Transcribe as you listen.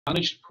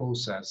managed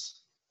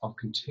process of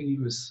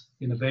continuous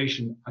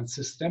innovation and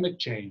systemic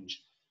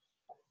change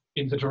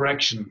in the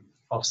direction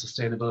of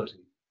sustainability.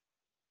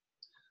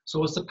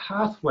 So it's a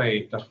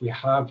pathway that we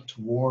have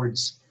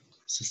towards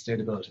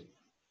sustainability.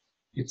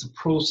 It's a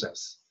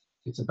process.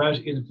 It's about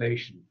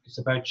innovation. It's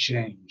about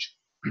change.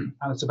 And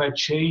it's about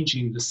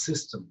changing the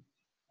system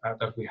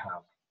that we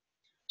have.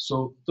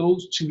 So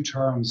those two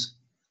terms,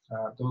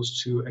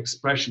 those two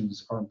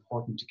expressions are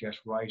important to get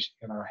right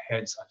in our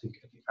heads, I think,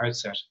 at the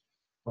outset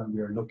when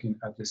we are looking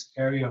at this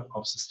area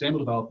of sustainable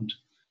development,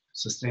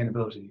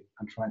 sustainability,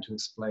 and trying to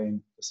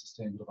explain the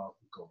Sustainable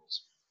Development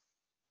Goals.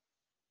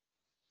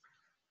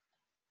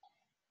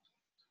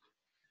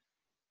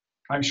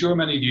 I'm sure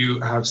many of you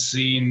have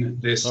seen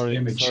this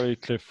image. Sorry,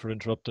 Cliff, for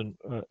interrupting.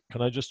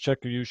 Can I just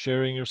check, are you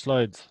sharing your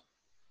slides?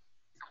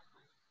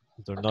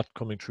 They're not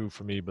coming through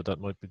for me, but that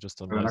might be just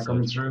on my side. They're not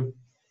coming through?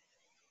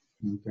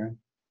 Okay.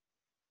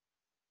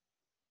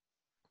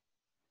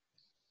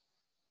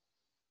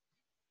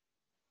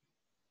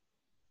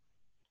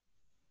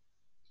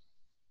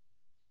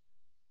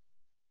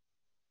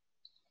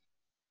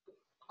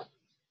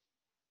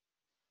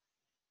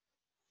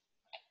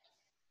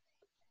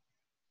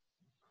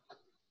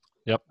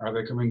 Yep. Are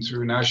they coming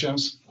through now,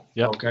 Seamus?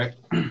 Yep. Okay.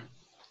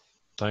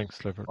 Thanks,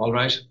 Clifford. All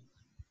right.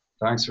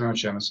 Thanks very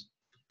much, Seamus.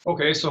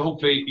 Okay, so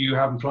hopefully you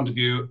have in front of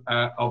you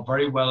a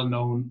very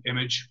well-known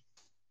image,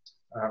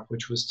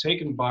 which was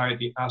taken by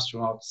the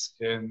astronauts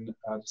in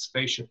the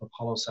spaceship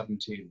Apollo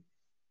 17.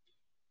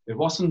 It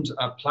wasn't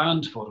a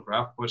planned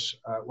photograph, but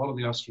one of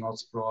the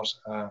astronauts brought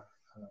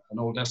an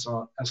old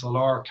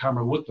SLR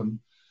camera with them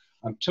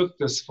and took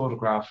this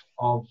photograph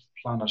of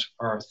planet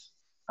Earth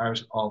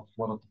out of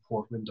one of the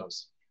port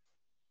windows.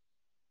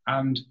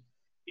 And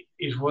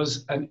it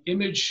was an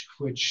image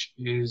which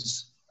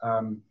is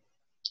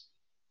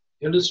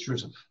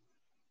illustrative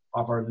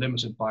of our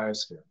limited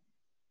biosphere.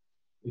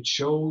 It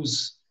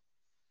shows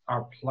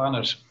our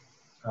planet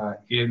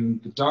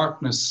in the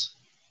darkness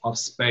of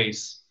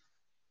space,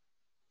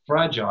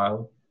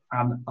 fragile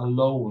and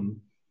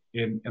alone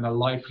in a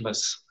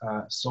lifeless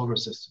solar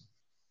system.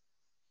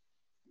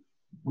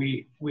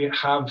 We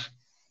have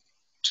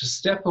to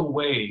step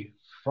away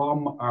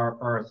from our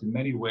Earth in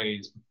many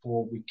ways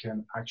before we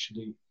can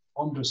actually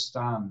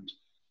understand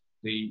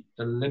the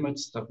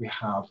limits that we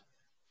have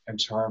in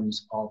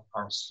terms of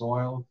our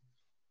soil,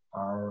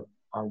 our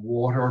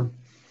water,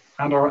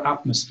 and our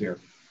atmosphere.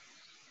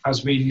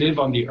 As we live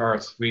on the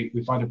Earth, we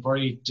find it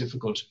very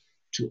difficult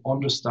to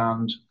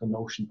understand the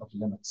notion of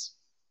limits.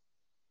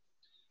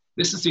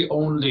 This is the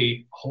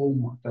only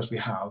home that we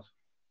have.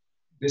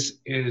 This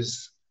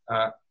is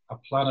a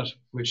planet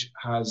which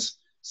has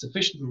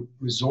sufficient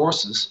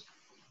resources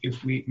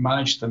if we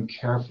manage them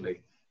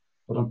carefully.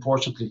 But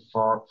unfortunately,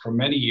 for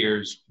many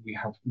years, we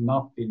have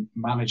not been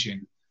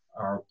managing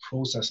our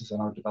processes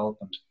and our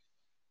development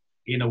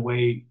in a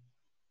way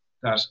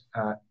that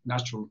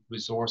natural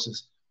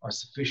resources are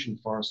sufficient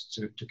for us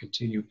to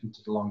continue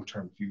into the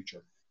long-term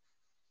future.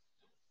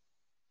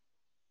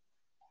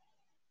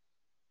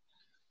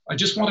 I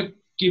just want to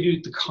give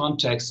you the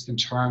context in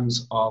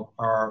terms of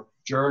our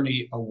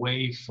journey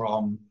away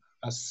from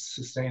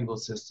sustainable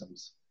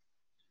systems.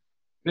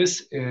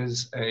 This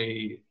is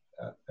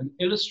an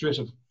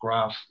illustrative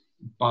graph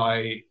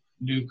by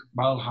Luc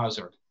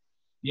Malhauser,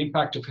 the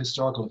impact of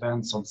historical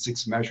events on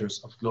 6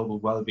 measures of global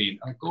well-being.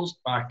 And it goes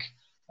back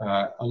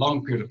a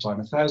long period of time,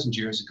 1,000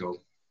 years ago.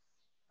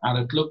 And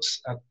it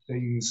looks at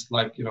things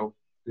like,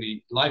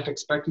 the life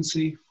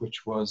expectancy,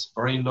 which was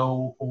very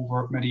low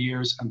over many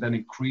years and then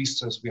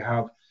increased as we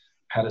have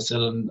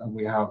penicillin and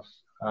we have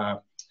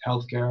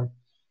healthcare.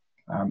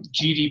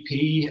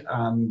 GDP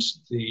and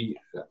the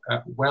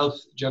wealth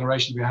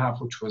generation we have,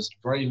 which was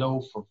very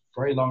low for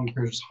very long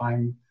periods of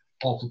time,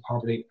 awful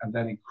poverty, and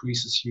then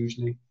increases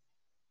hugely.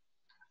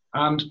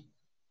 And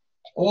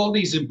all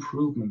these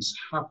improvements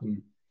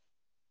happen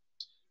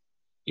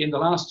in the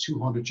last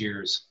 200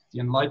 years, the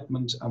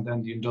Enlightenment and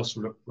then the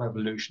Industrial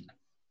Revolution.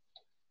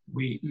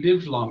 We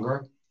live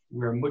longer,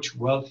 we're much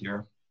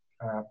wealthier,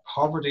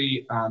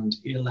 poverty and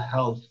ill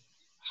health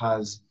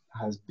has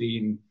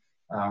been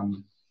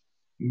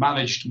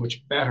managed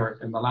much better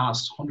in the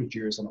last 100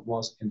 years than it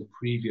was in the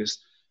previous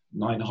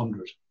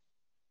 900.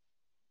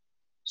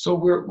 So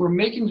we're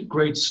making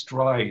great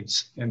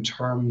strides in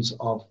terms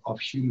of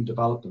human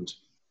development.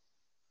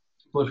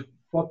 But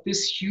what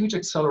this huge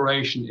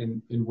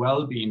acceleration in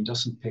well-being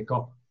doesn't pick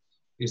up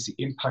is the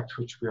impact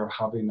which we are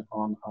having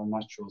on our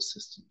natural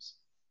systems.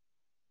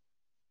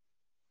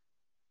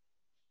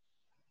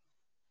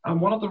 And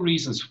one of the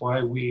reasons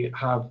why we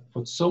have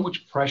put so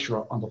much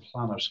pressure on the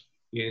planet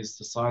is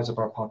the size of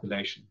our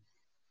population.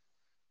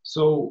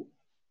 So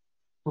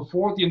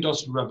before the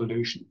Industrial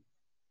Revolution,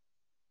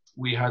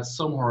 we had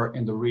somewhere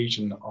in the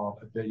region of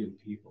 1 billion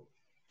people.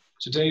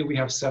 Today we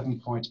have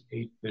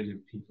 7.8 billion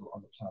people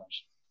on the planet.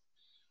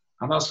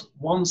 And that's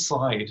one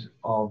side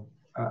of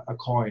a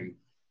coin.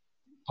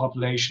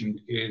 Population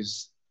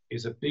is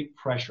a big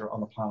pressure on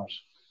the planet.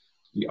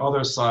 The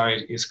other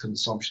side is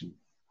consumption,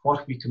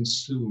 what we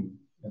consume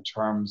in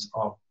terms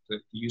of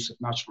the use of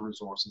natural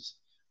resources,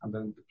 and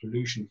then the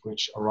pollution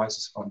which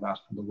arises from that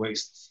and the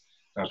wastes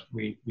that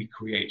we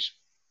create.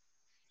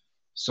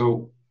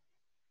 So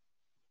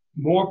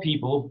more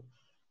people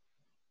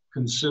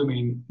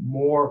consuming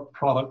more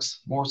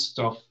products, more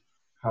stuff,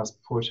 has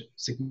put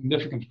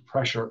significant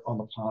pressure on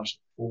the planet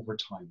over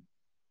time.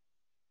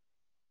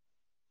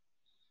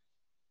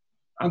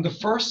 And the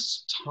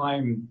first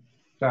time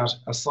that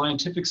a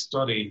scientific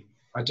study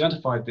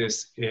identified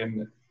this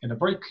in a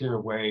very clear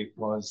way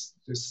was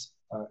this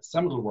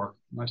seminal work,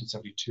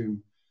 1972,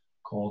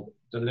 called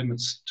The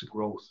Limits to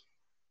Growth.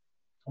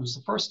 It was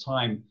the first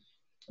time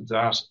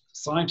that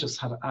scientists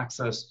had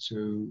access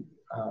to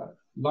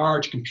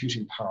large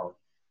computing power.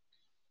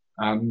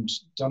 And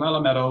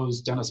Donella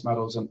Meadows, Dennis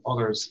Meadows, and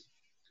others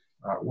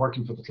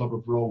working for the Club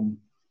of Rome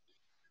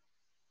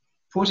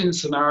put in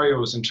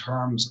scenarios in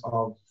terms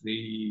of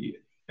the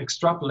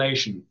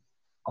extrapolation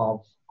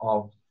of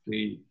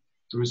the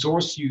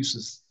resource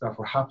uses that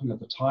were happening at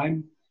the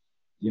time,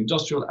 the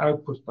industrial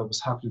output that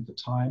was happening at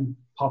the time,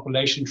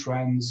 population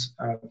trends,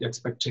 the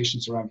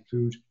expectations around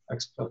food,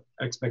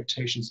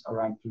 expectations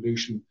around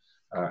pollution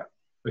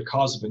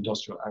because of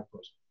industrial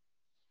output.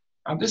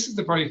 And this is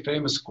the very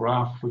famous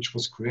graph which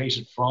was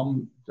created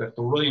from the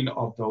running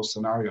of those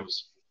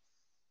scenarios.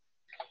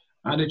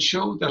 And it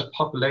showed that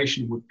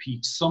population would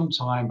peak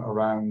sometime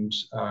around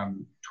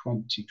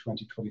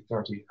 2020,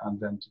 2030, and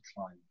then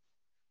decline.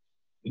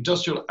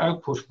 Industrial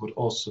output would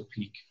also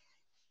peak.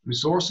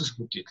 Resources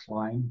would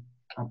decline,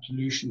 and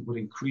pollution would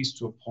increase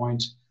to a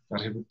point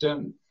that it would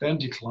then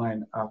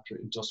decline after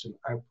industrial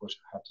output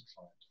had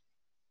declined.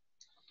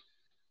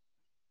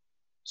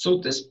 So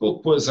this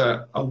book was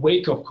a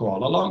wake-up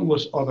call, along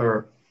with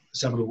other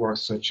seminal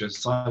works such as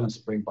Silent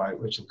Spring by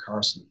Rachel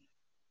Carson.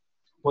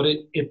 But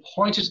it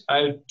pointed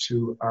out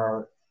to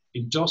our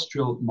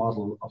industrial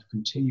model of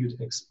continued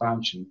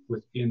expansion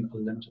within a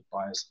limited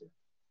biosphere.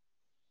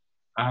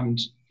 And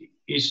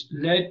it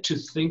led to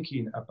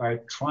thinking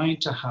about trying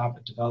to have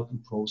a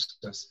development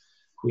process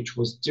which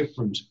was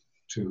different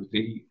to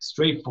the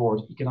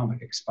straightforward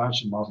economic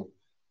expansion model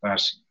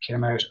that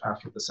came out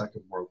after the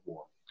Second World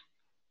War.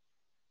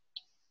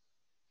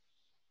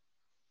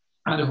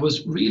 And it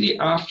was really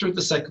after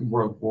the Second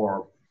World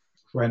War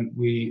when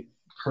we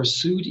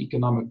pursued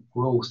economic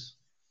growth,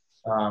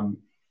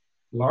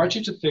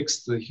 largely to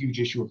fix the huge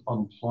issue of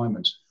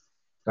unemployment,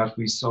 that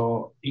we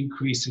saw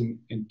increasing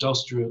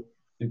industrial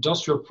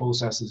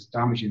processes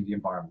damaging the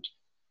environment.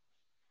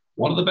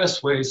 One of the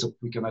best ways that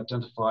we can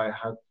identify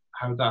how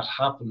that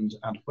happened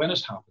and when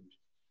it happened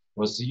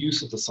was the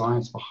use of the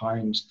science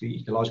behind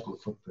the ecological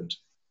footprint.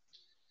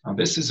 And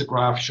this is a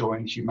graph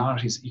showing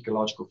humanity's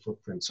ecological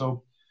footprint.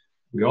 So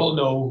we all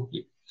know,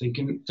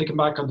 thinking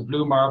back on the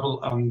blue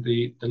marble and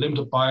the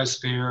limited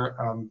biosphere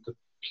and the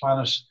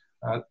planet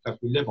that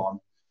we live on,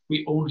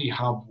 we only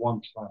have one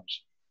planet.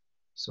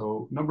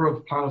 So number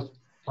of planet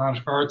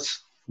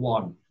Earths,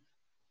 one.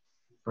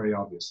 Very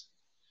obvious.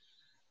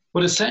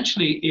 But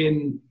essentially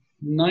in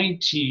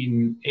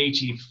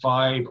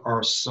 1985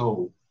 or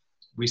so,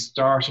 we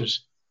started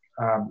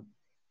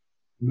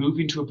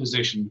moving to a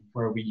position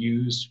where we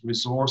used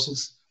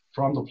resources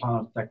from the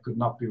planet that could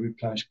not be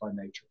replenished by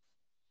nature.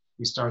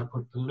 We started to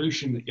put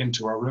pollution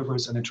into our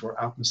rivers and into our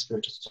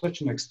atmosphere to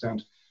such an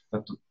extent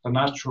that the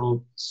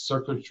natural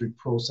circulatory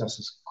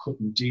processes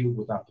couldn't deal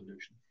with that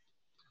pollution.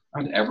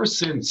 And ever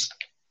since,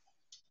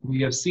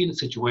 we have seen a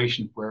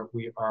situation where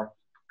we are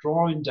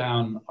drawing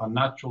down on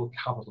natural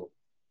capital,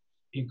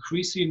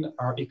 increasing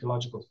our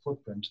ecological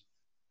footprint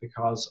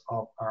because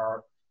of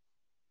our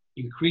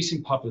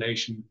increasing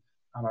population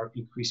and our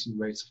increasing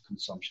rates of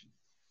consumption.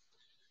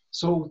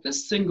 So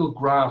this single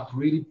graph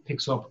really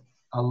picks up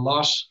a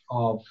lot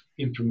of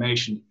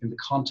information in the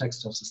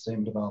context of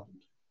sustainable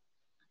development.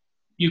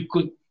 You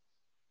could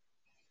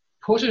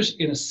put it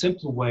in a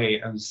simple way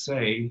and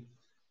say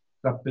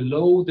that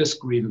below this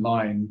green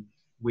line,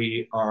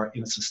 we are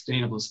in a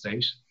sustainable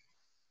state,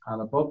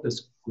 and above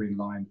this green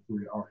line,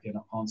 we are in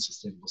an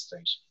unsustainable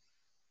state.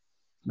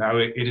 Now,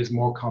 it is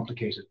more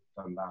complicated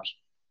than that.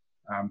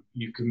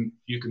 You can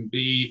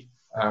be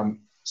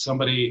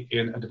somebody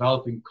in a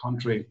developing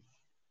country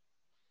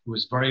who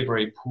is very,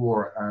 very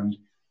poor, and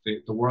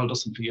the world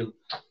doesn't feel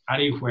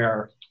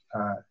anywhere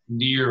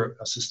near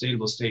a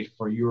sustainable state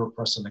for your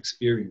personal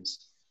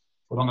experience.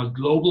 But on a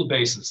global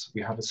basis,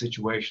 we have a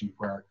situation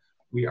where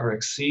we are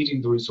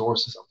exceeding the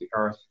resources of the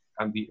earth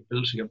and the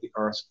ability of the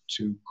earth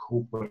to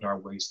cope with our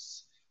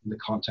wastes in the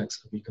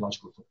context of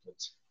ecological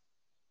footprints.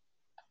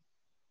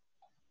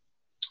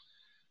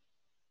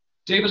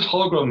 David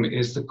Holmgren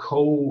is the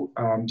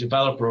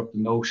co-developer of the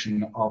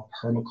notion of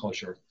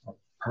permaculture, of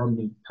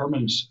permanent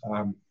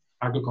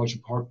agriculture,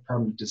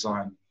 permanent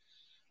design.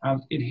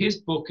 And in his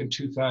book in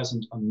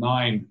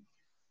 2009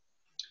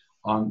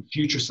 on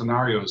future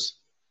scenarios,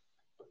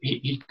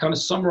 he kind of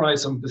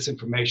summarized some of this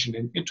information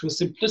into a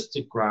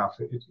simplistic graph.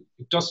 It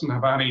doesn't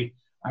have any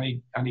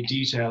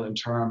detail in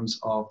terms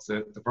of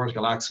the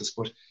vertical axis,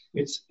 but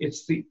it's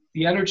the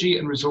energy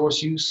and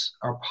resource use,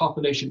 our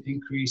population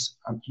increase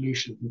and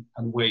pollution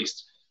and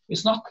waste.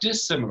 It's not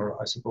dissimilar,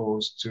 I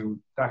suppose, to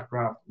that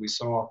graph we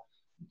saw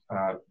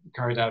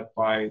carried out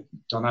by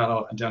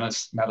Donatello and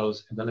Dennis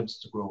Meadows in the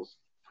Limits to Growth.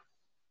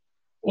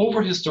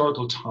 Over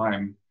historical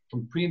time,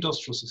 from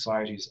pre-industrial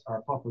societies,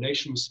 our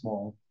population was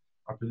small,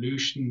 our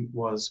pollution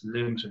was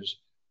limited,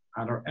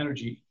 and our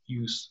energy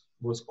use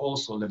was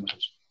also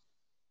limited.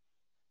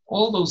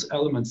 All those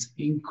elements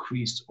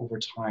increased over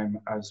time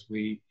as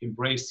we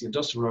embraced the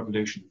Industrial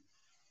Revolution,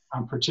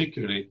 and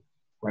particularly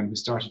when we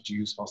started to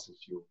use fossil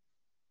fuel.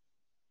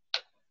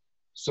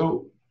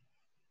 So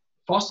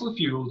fossil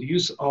fuel, the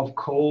use of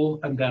coal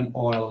and then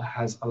oil,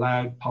 has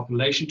allowed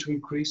population to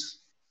increase,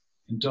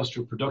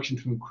 industrial production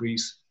to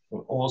increase,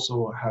 but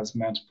also has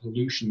meant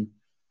pollution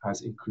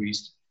has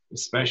increased,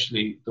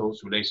 especially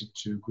those related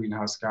to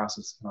greenhouse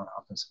gases in our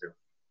atmosphere.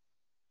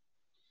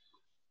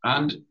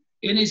 And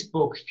in his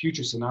book,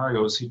 Future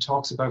Scenarios, he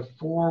talks about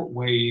four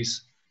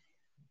ways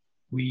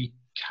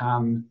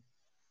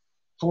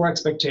four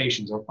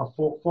expectations or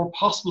four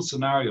possible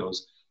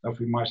scenarios that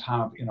we might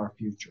have in our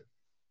future.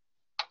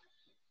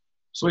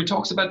 So he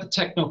talks about the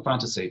techno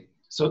fantasy.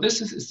 So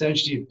this is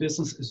essentially a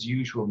business as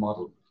usual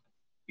model.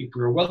 If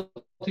we're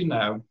wealthy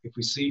now, if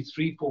we see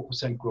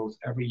 3-4% growth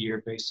every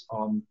year based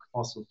on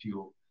fossil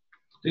fuel,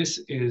 this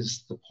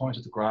is the point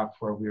of the graph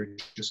where we're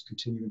just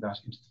continuing that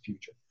into the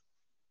future.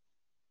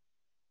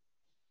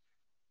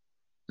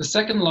 The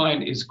second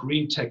line is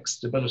green tech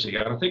stability.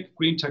 And I think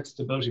green tech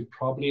stability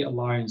probably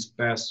aligns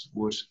best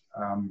with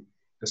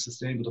the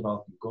sustainable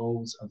development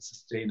goals and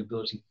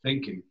sustainability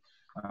thinking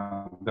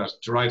that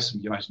derives from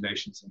the United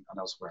Nations and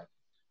elsewhere.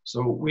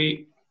 So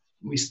we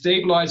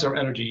stabilize our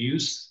energy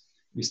use,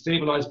 we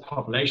stabilize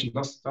population.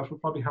 That will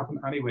probably happen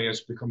anyway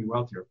as we're becoming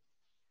wealthier.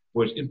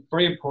 But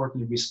very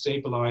importantly, we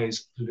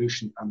stabilize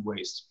pollution and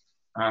waste.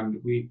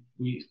 And we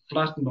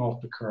flatten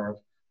off the curve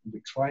and we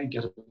try and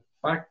get it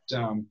back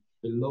down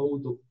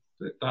below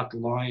that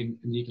line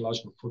in the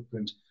ecological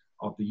footprint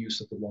of the use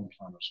of the one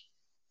planet.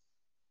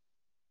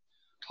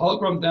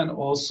 Holgram then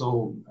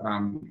also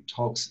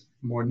talks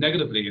more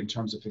negatively in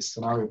terms of his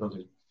scenario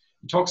building.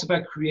 He talks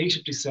about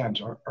creative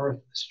descent or earth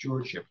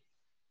stewardship,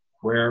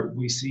 where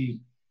we see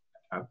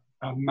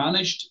a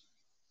managed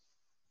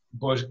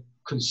but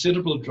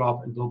considerable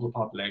drop in global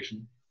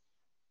population,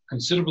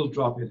 considerable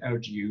drop in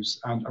energy use,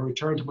 and a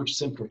return to much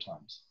simpler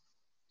times.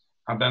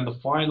 And then the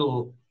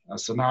final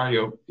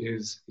scenario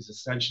is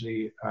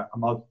essentially a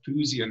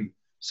Malthusian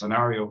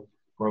scenario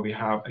where we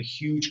have a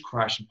huge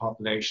crash in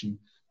population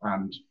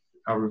and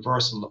a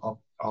reversal of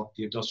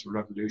the Industrial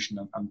Revolution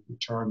and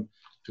return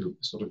to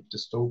sort of a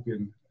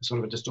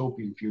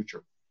dystopian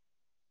future.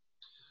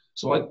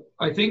 So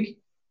I think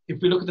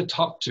if we look at the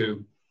top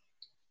two,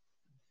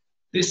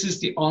 this is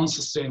the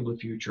unsustainable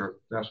future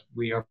that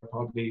we are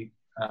probably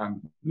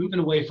moving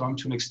away from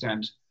to an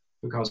extent,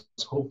 because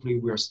hopefully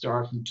we are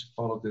starting to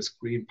follow this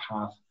green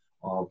path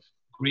of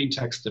green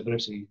tech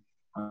stability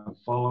and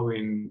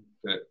following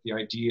the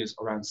ideas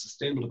around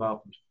sustainable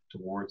development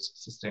towards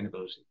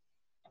sustainability.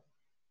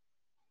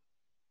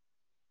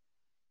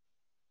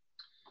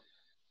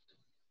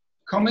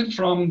 Coming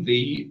from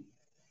the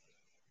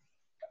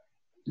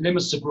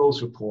Limits to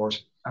Growth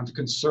report and the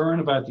concern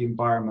about the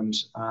environment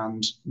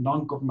and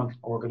non-governmental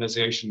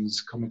organizations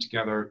coming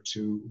together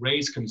to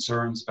raise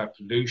concerns about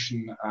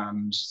pollution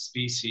and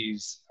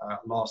species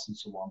loss and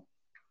so on,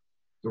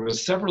 there were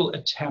several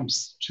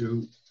attempts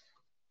to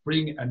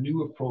bring a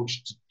new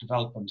approach to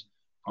development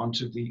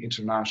onto the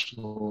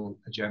international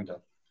agenda.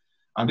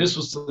 And this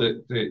was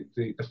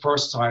the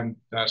first time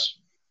that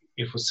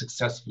it was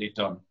successfully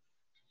done.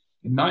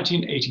 In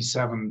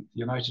 1987, the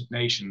United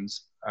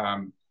Nations,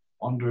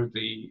 under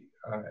the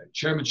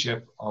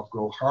chairmanship of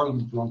Gro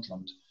Harlem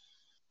Brundtland,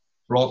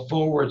 brought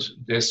forward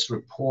this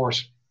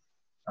report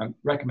and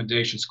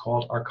recommendations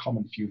called Our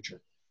Common Future.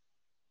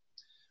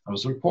 It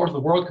was a report of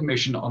the World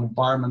Commission on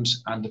Environment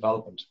and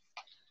Development.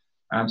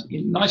 And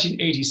in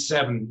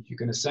 1987, you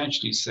can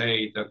essentially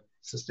say that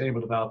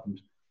sustainable development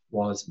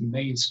was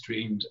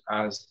mainstreamed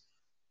as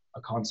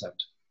a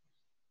concept.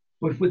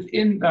 But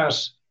within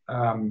that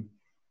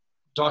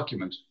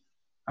document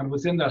and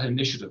within that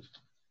initiative,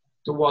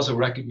 there was a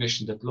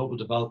recognition that global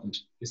development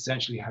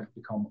essentially had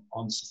become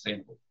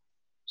unsustainable.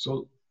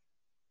 So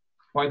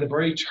by the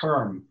very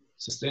term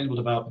sustainable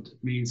development,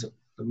 it means that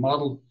the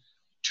model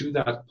to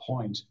that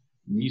point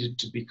needed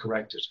to be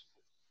corrected.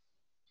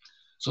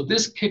 So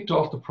this kicked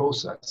off the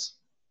process.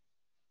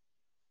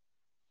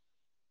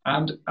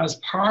 And as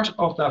part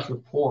of that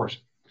report,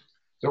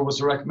 there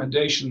was a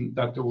recommendation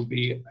that there would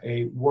be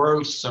a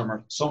world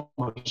summit of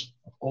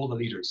all the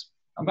leaders.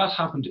 And that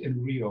happened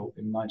in Rio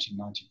in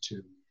 1992.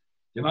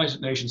 The United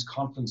Nations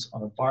Conference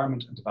on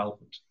Environment and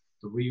Development,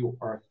 the Rio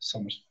Earth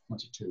Summit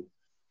 92.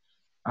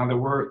 And there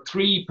were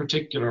three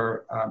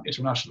particular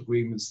international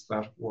agreements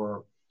that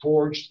were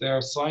forged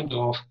there, signed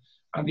off,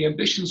 and the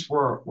ambitions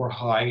were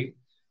high,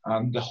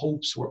 and the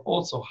hopes were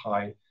also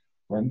high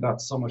when that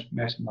summit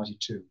met in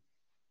 92.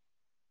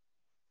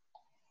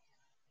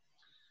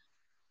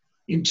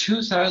 In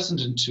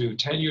 2002,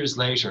 10 years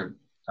later,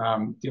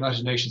 the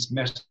United Nations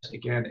met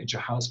again in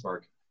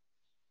Johannesburg.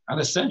 And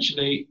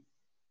essentially,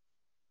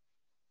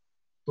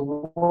 the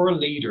world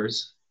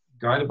leaders,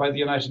 guided by the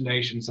United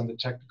Nations and the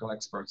technical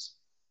experts,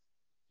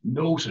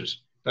 noted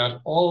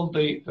that all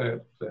the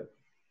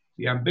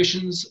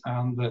ambitions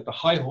and the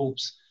high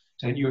hopes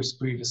 10 years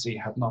previously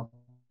had not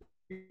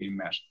been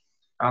met,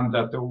 and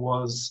that there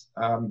was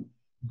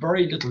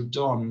very little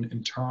done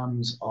in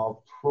terms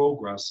of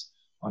progress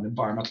on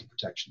environmental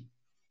protection.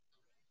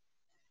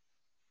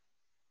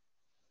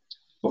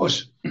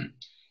 But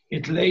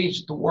it laid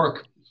the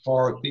work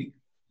for the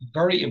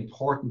very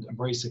important and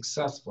very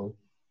successful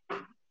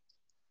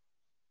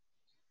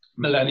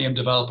Millennium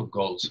Development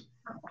Goals.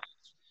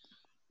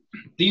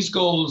 These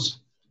goals,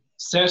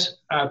 set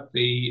at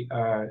the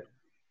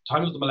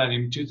time of the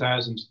millennium,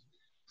 2000,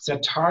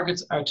 set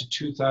targets out to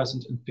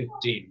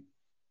 2015.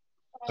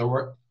 There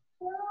were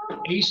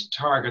 8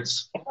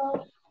 targets,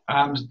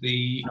 and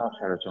the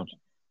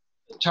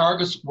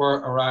targets were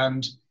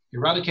around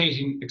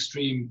eradicating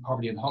extreme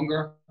poverty and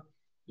hunger,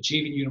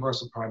 achieving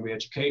universal primary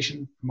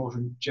education,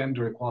 promoting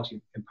gender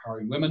equality,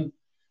 empowering women,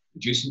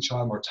 reducing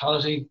child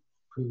mortality,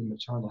 improving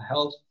maternal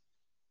health,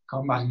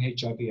 combating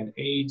HIV and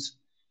AIDS,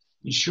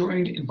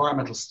 ensuring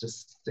environmental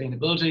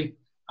sustainability,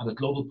 and a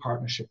global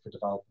partnership for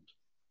development.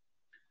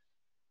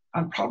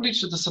 And probably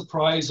to the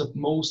surprise of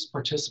most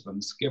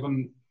participants,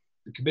 given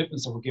the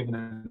commitments that were given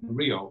in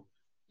Rio,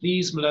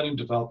 these Millennium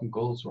Development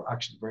Goals were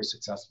actually very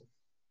successful.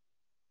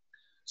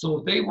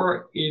 So they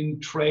were in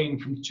train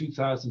from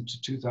 2000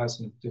 to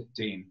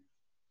 2015.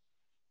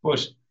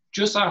 But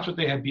just after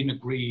they had been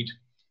agreed,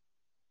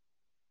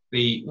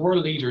 the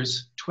world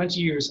leaders, 20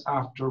 years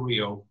after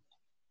Rio,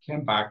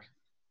 came back,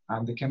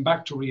 and they came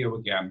back to Rio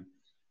again,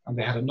 and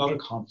they had another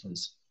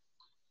conference.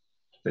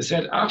 They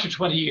said after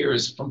 20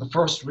 years from the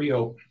first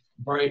Rio,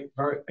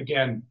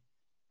 again,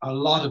 a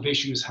lot of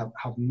issues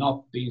have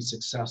not been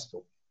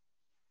successful.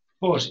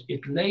 But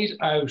it laid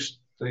out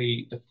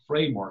the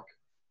framework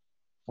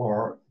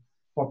for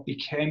what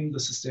became the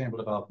Sustainable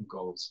Development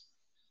Goals.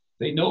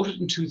 They noted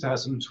in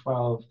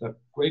 2012 that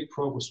great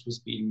progress was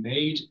being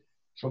made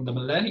from the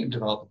Millennium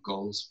Development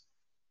Goals,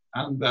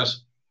 and that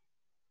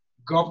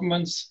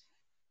governments,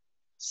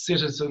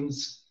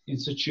 citizens,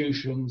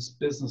 institutions,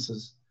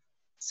 businesses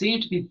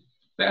seem to be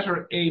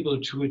better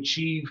able to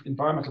achieve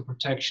environmental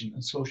protection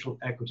and social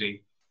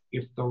equity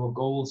if there were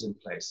goals in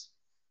place.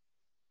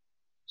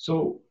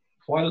 So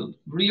while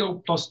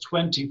Rio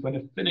 +20, when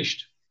it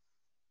finished,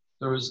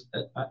 there was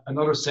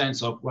another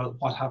sense of, well,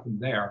 what happened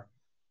there?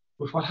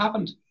 But what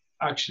happened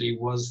actually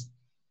was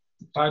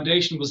the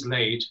foundation was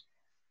laid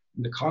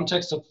in the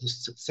context of the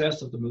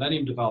success of the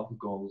Millennium Development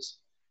Goals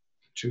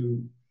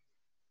to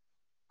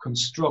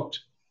construct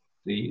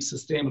the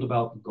Sustainable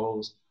Development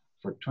Goals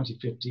for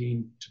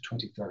 2015 to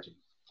 2030.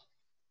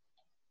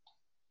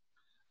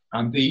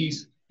 And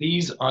these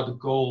are the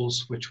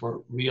goals which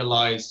were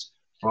realized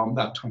from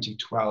that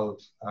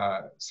 2012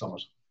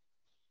 summit.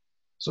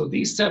 So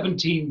these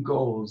 17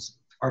 goals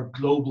are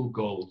global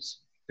goals.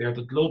 They're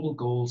the global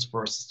goals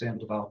for sustainable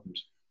development.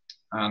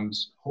 And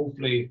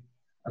hopefully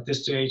at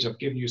this stage, I've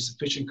given you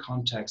sufficient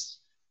context,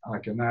 and I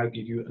can now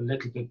give you a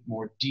little bit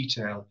more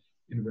detail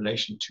in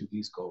relation to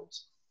these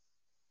goals.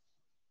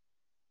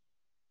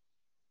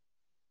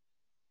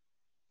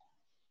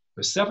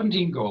 There's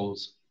 17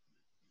 goals,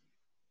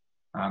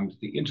 and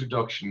the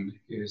introduction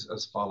is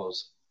as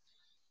follows.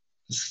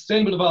 The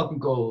Sustainable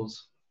Development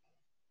Goals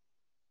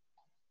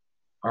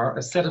are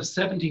a set of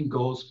 17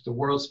 goals for the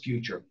world's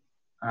future,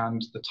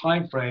 and the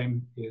time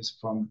frame is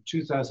from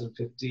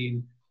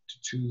 2015 to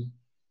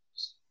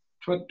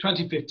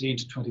 2015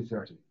 to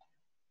 2030.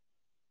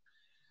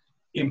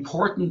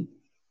 Important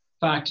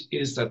fact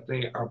is that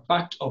they are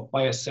backed up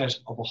by a set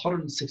of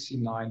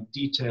 169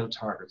 detailed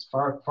targets,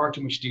 far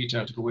too much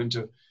detail to go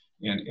into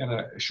in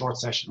a short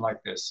session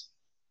like this.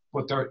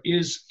 But there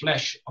is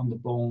flesh on the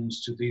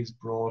bones to these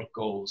broad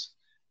goals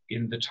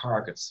in the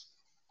targets.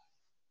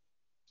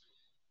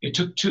 It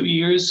took 2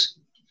 years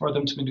for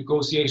them to be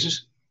negotiated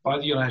by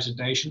the United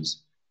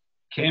Nations,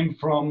 came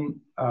from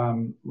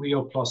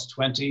Rio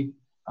 +20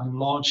 and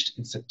launched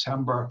in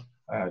September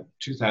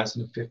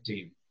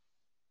 2015.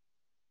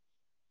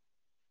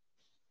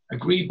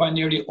 Agreed by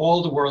nearly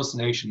all the world's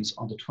nations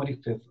on the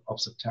 25th of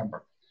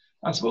September.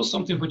 I suppose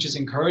something which is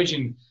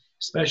encouraging,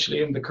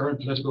 especially in the current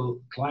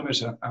political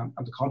climate and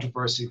the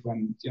controversy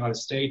when the United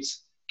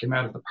States came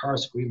out of the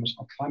Paris Agreement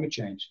on climate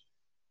change.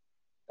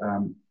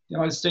 The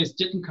United States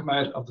didn't come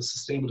out of the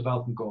Sustainable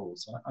Development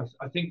Goals.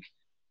 I think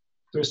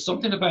there's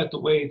something about the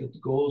way that the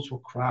goals were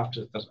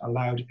crafted that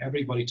allowed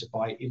everybody to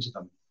buy into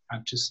them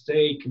and to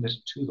stay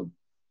committed to them.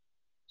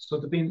 So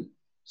they've been,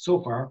 so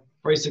far,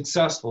 very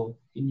successful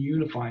in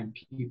unifying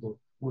people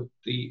with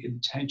the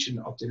intention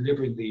of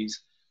delivering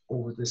these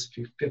over this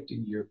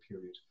 15-year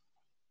period.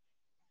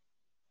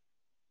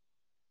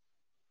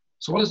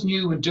 So what is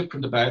new and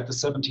different about the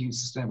 17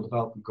 Sustainable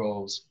Development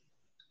Goals?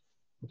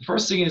 The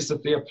first thing is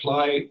that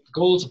the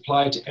goals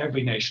apply to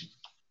every nation,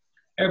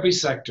 every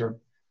sector,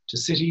 to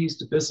cities,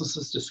 to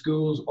businesses, to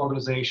schools,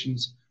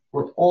 organizations.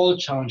 We're all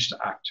challenged to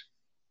act.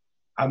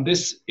 And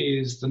this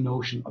is the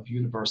notion of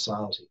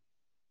universality.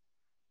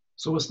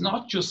 So it's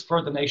not just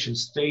for the nation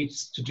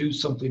states to do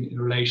something in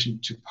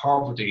relation to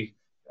poverty,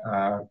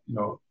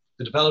 the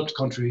developed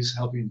countries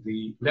helping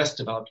the less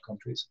developed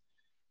countries.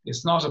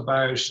 It's not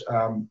about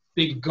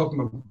big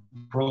government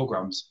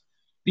programs.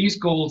 These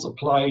goals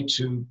apply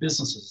to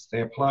businesses,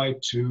 they apply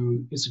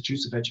to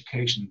institutes of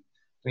education,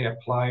 they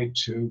apply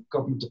to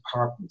government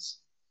departments.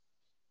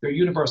 They're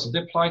universal, they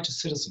apply to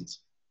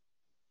citizens.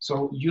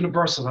 So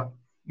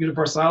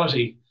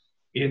universality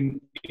in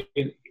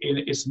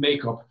its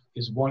makeup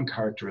is one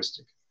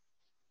characteristic.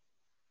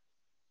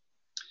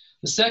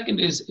 The second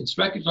is it's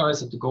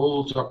recognized that the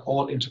goals are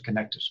all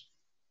interconnected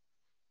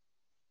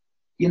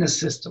in a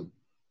system.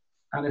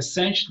 And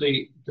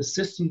essentially, the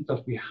system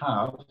that we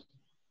have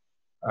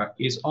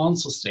is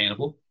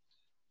unsustainable.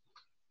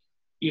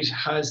 It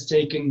has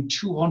taken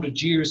 200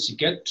 years to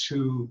get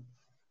to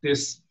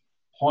this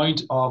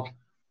point of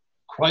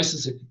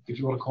crisis, if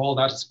you want to call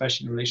that,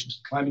 especially in relation to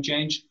climate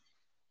change.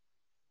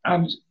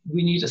 And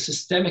we need a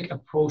systemic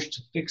approach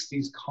to fix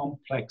these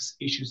complex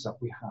issues that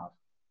we have.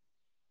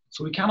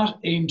 So we cannot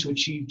aim to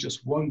achieve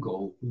just one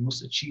goal, we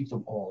must achieve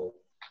them all.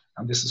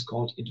 And this is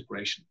called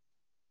integration.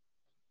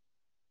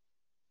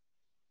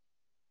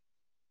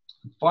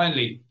 And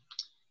finally,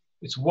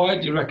 it's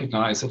widely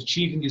recognized that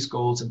achieving these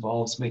goals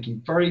involves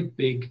making very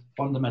big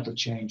fundamental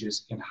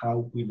changes in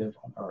how we live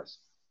on Earth.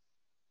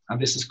 And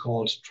this is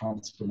called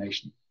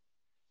transformation.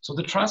 So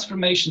the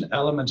transformation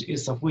element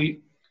is that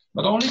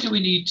not only do we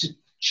need to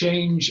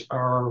change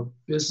our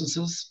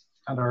businesses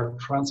and our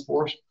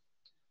transport,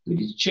 we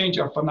need to change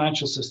our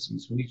financial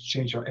systems, we need to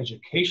change our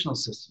educational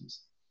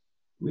systems,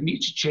 we need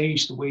to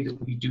change the way that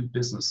we do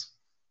business,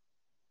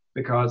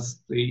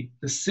 because the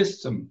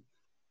system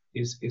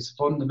is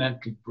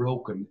fundamentally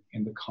broken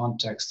in the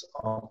context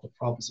of the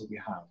problems that we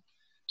have.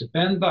 To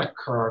bend that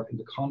curve in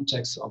the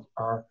context of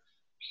our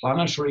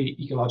planetary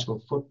ecological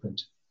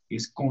footprint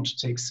is going to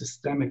take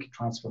systemic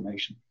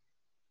transformation.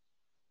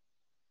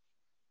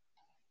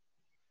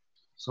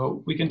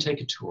 So we can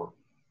take a tour.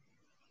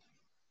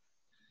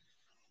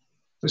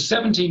 There's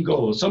 17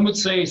 goals. Some would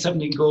say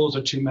 17 goals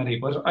are too many,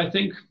 but I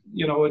think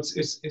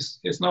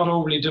it's not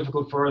overly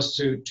difficult for us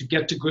to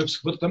get to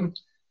grips with them.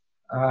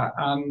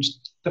 And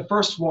the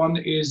first one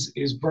is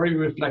very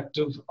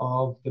reflective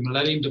of the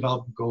Millennium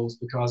Development Goals,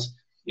 because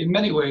in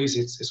many ways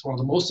it's one of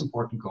the most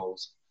important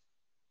goals.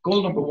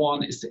 Goal number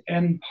one is to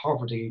end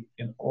poverty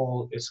in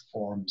all its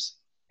forms,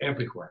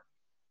 everywhere.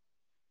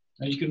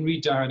 Now you can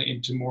read down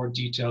into more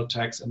detailed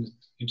text and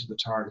into the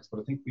targets, but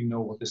I think we know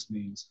what this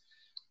means.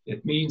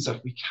 It means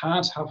that we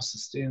can't have a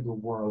sustainable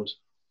world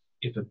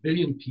if 1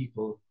 billion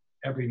people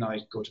every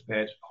night go to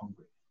bed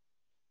hungry.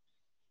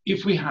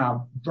 If we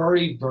have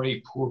very,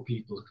 very poor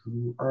people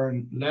who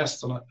earn less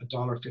than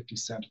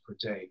 $1.50 per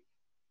day,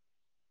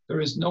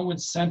 there is no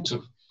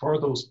incentive for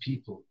those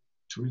people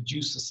to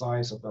reduce the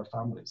size of their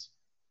families.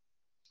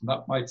 And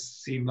that might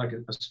seem like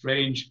a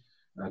strange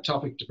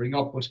topic to bring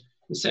up, but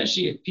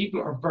essentially if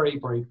people are very,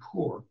 very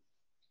poor,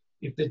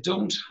 if they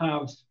don't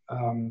have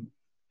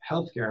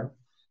healthcare,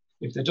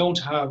 if they don't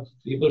have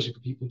the ability for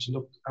people to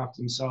look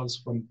after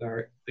themselves when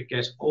they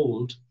get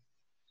old,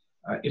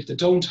 if they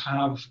don't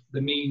have the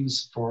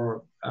means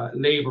for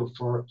labor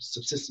for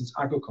subsistence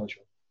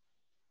agriculture,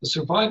 the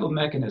survival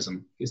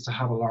mechanism is to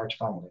have a large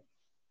family.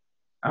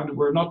 And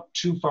we're not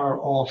too far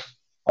off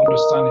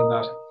understanding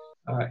that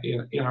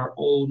in our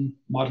own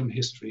modern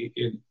history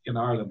in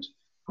Ireland,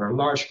 where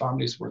large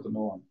families were the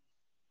norm.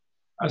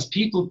 As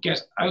people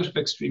get out of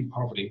extreme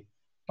poverty,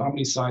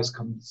 family size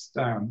comes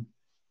down,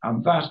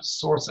 and that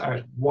sorts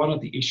out one of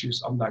the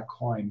issues on that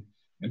coin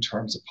in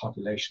terms of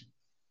population.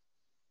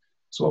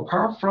 So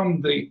apart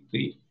from the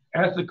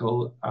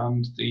ethical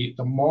and the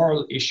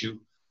moral issue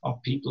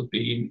of people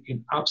being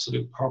in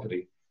absolute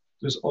poverty,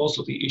 there's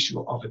also the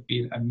issue of it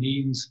being a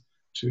means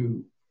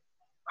to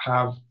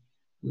have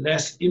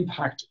less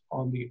impact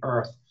on the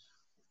earth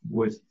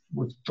with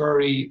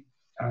very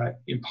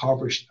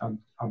impoverished and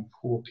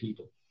poor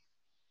people.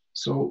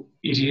 So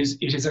it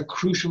is a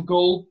crucial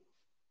goal,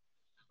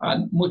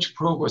 and much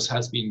progress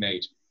has been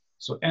made.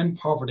 So end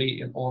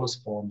poverty in all its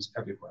forms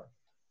everywhere.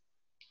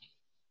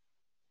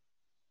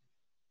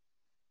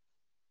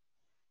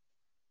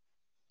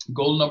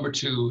 Goal number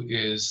 2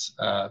 is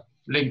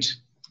linked.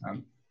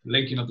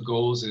 Linking of the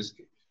goals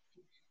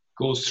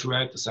goes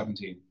throughout the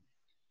 17.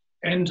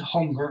 End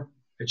hunger,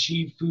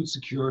 achieve food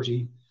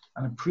security,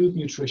 and improve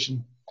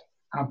nutrition,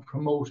 and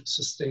promote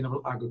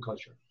sustainable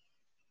agriculture.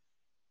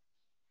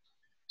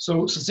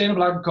 So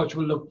sustainable agriculture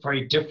will look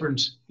very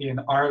different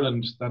in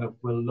Ireland than it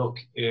will look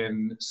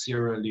in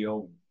Sierra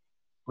Leone,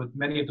 but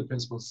many of the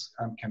principles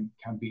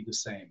can be the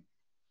same.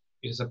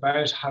 It is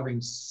about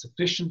having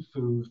sufficient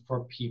food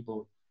for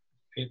people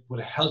with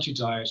a healthy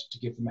diet to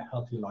give them a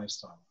healthy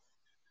lifestyle.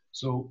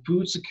 So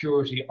food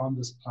security on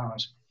this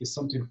planet is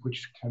something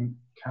which can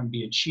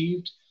be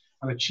achieved,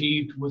 and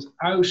achieved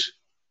without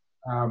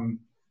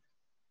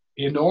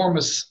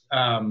enormous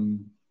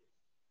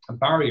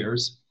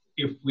barriers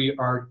if we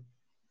are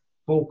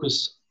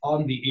focused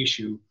on the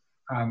issue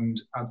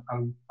and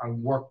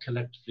work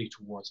collectively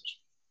towards it.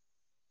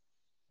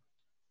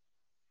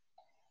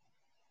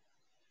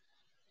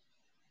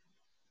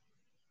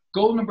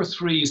 Goal number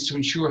 3 is to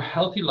ensure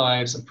healthy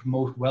lives and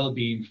promote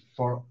well-being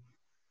for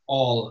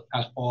all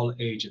at all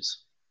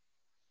ages.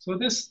 So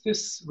this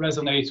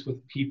resonates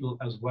with people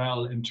as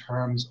well in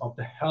terms of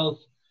the health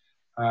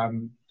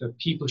that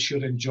people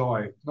should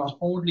enjoy, not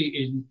only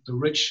in the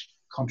rich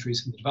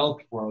countries in the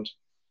developed world,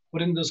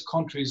 but in those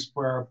countries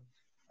where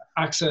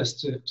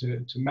access to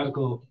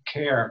medical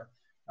care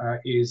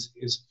is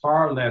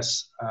far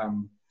less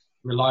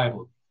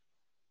reliable.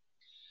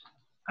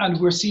 And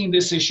we're seeing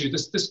this issue,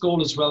 this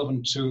goal is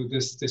relevant to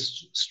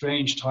this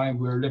strange time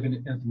we're living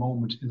in at the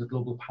moment in the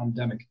global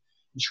pandemic.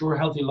 Ensure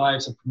healthy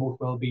lives and promote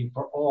well-being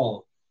for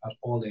all at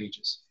all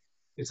ages.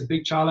 It's a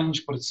big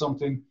challenge, but it's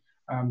something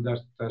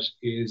that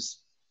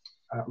is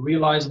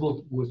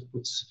realizable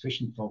with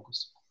sufficient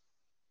focus.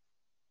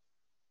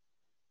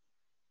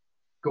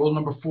 Goal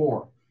number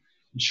 4,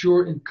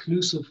 ensure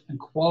inclusive and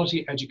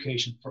quality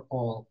education for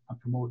all and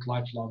promote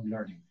lifelong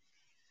learning.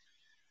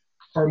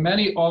 For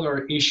many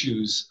other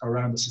issues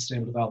around the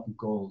Sustainable Development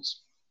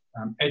Goals,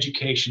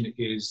 education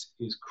is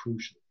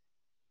crucial.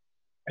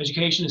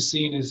 Education is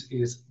seen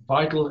as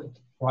vital at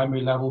the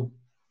primary level,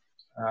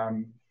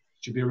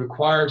 should be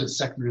required at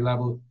secondary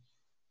level,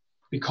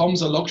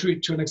 becomes a luxury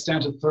to an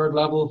extent at third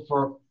level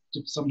for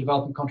some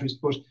developing countries,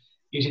 but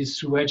it is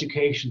through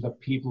education that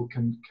people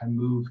can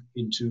move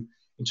into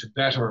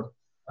better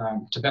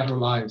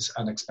lives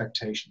and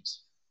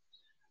expectations.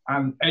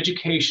 And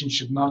education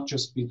should not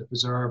just be the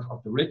preserve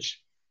of the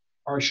rich,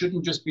 or it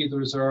shouldn't just be the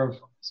reserve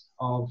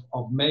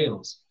of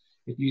males.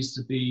 It needs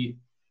to be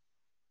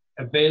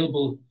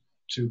available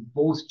to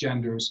both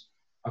genders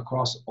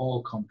across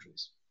all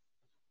countries.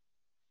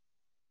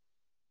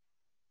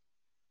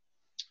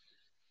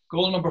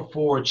 Goal number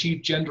 4,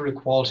 achieve gender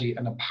equality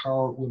and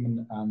empower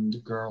women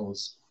and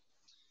girls.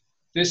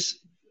 This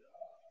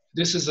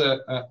is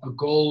a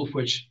goal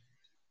which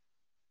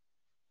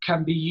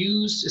can be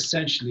used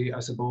essentially, I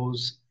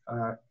suppose,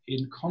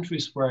 in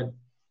countries where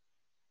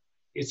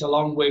it's a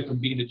long way from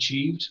being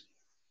achieved,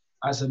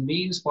 as a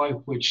means by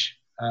which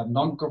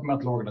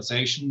non-governmental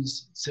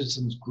organizations,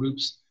 citizens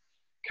groups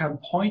can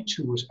point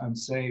to it and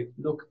say,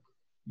 look,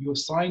 you have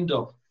signed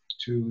up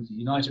to the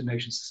United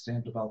Nations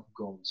Sustainable Development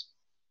Goals.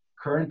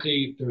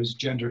 Currently, there is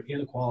gender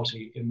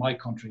inequality in my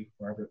country,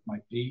 wherever it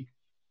might be.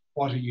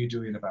 What are you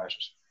doing about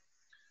it?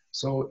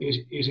 So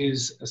it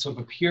is a sort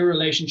of a peer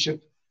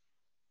relationship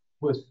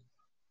with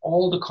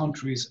all the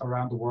countries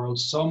around the world.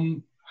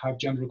 Some have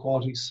gender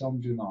equality, some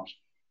do not.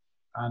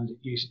 And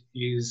it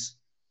is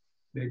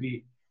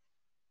maybe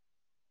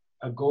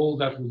a goal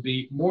that will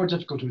be more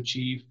difficult to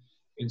achieve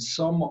in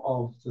some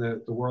of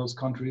the world's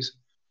countries,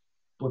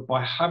 but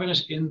by having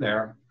it in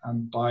there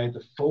and by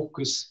the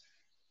focus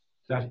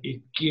that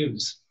it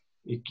gives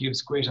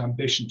great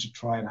ambition to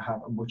try and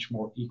have a much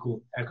more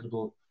equal,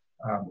 equitable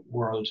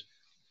world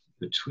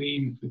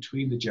between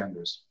the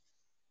genders.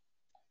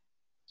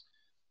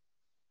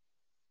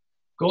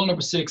 Goal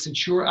number 6,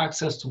 ensure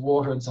access to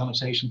water and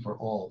sanitation for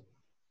all.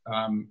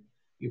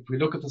 If we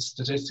look at the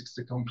statistics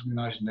that come from the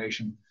United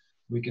Nations,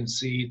 we can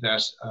see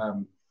that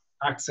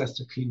access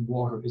to clean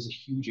water is a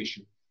huge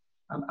issue.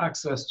 And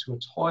access to a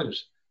toilet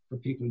for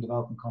people in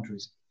developing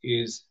countries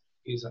is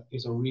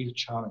a real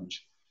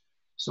challenge.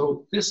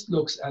 So this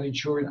looks at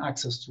ensuring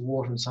access to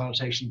water and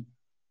sanitation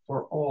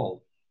for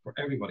all, for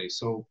everybody.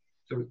 So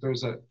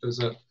there's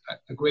a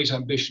great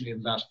ambition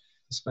in that,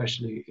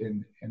 especially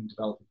in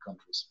developing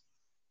countries.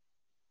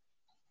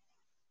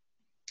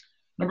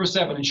 Number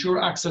 7,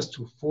 ensure access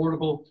to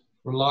affordable,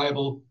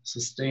 reliable,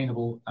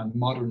 sustainable, and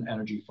modern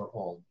energy for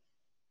all.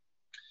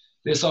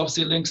 This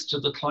obviously links to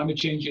the climate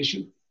change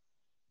issue,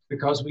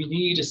 because we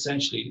need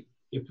essentially,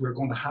 if we're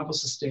going to have a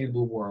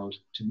sustainable world,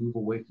 to move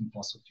away from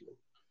fossil fuel.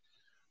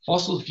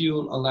 Fossil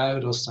fuel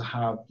allowed us to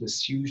have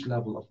this huge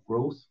level of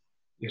growth.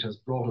 It has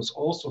brought us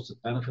all sorts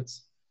of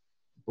benefits,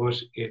 but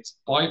its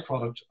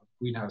byproduct of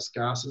greenhouse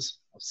gases,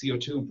 of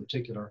CO2 in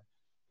particular,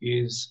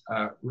 is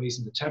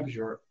raising the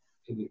temperature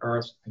in the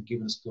earth and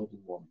giving us global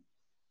warming.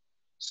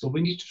 So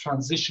we need to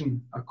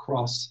transition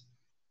across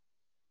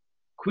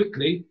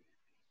quickly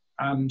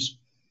and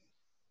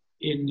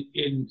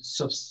in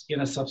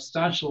a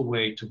substantial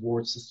way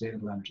towards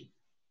sustainable energy.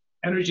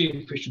 Energy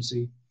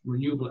efficiency,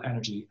 renewable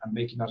energy, and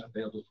making that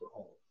available for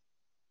all.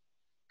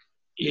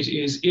 It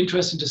is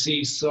interesting to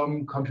see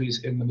some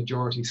countries in the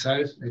majority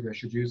south, maybe I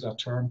should use that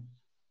term,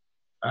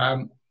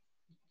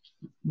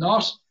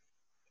 not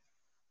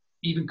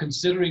even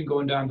considering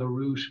going down the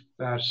route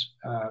that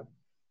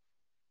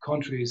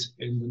countries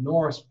in the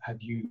north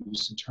have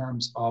used in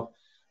terms of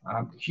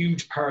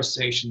huge power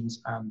stations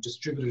and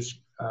distributed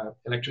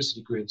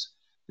electricity grids.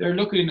 They're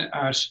looking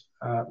at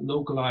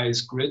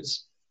localized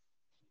grids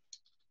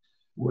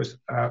with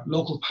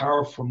local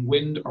power from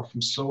wind or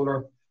from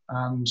solar,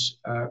 and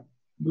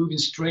moving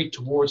straight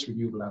towards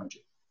renewable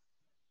energy.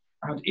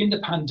 And in the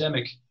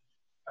pandemic,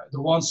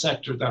 the one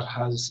sector that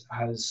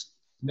has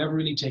never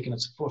really taken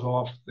its foot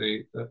off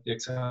the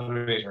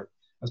accelerator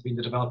has been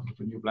the development of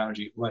renewable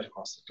energy right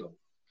across the globe.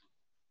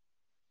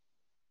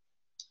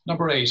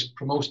 Number 8,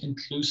 promote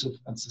inclusive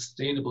and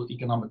sustainable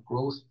economic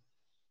growth.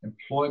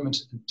 employment,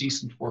 and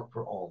decent work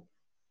for all.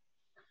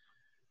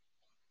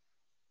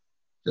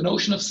 The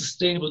notion of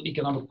sustainable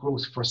economic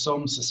growth for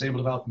some sustainable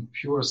development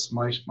purists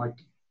might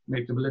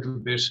make them a little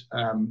bit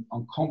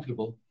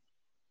uncomfortable.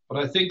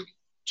 But I think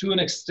to an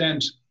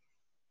extent,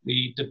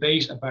 the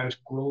debate about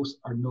growth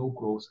or no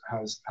growth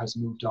has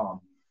moved on.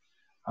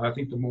 And I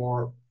think the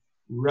more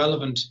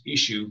relevant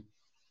issue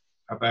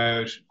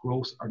about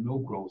growth or no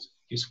growth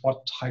is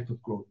what type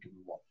of growth do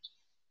we want?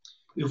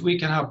 If we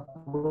can have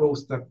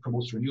growth that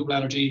promotes renewable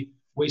energy,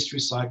 waste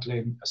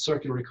recycling, a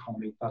circular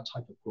economy, that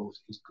type of growth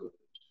is good.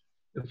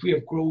 If we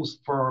have growth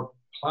for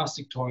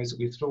plastic toys that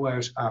we throw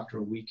out after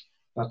a week,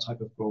 that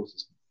type of growth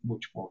is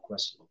much more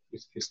questionable.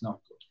 It's not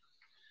good.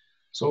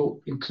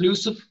 So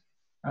inclusive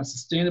and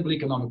sustainable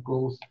economic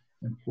growth,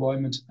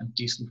 employment, and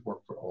decent work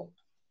for all.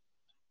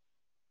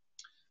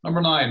 Number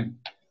 9,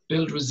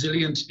 build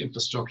resilient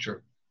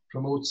infrastructure,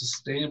 promote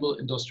sustainable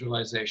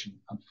industrialization,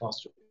 and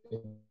foster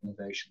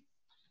innovation.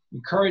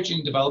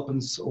 Encouraging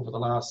developments over the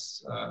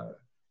last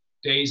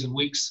days and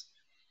weeks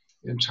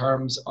in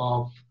terms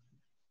of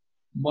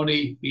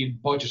money being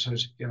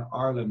budgeted in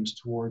Ireland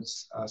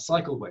towards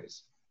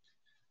cycleways,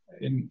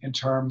 in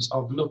terms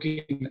of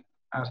looking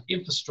at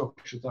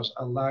infrastructure that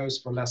allows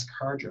for less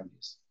car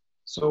journeys.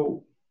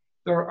 So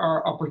there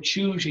are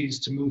opportunities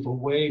to move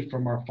away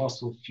from our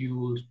fossil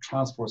fueled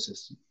transport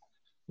system.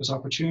 There's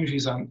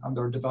opportunities and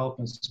there are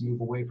developments to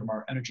move away from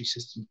our energy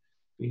system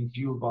being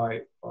fueled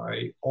by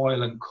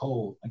oil and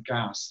coal and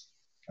gas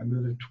and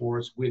moving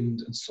towards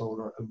wind and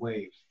solar and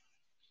wave.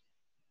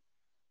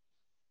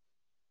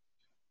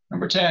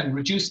 Number 10,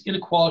 reduce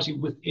inequality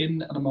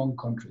within and among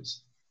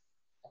countries.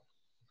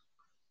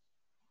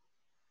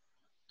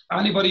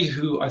 Anybody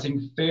who I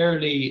think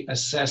fairly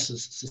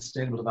assesses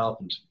sustainable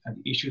development and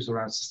issues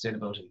around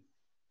sustainability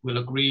will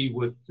agree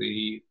with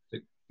the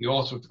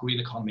author of The Green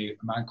Economy,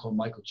 a man called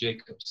Michael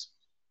Jacobs.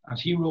 And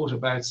he wrote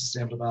about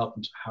sustainable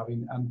development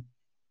having an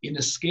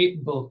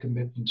inescapable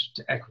commitment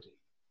to equity,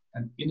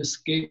 an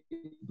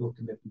inescapable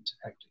commitment to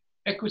equity.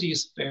 Equity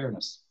is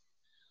fairness.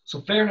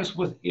 So fairness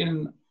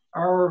within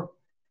our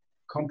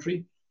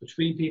country,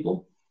 between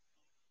people,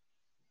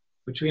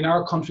 between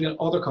our country and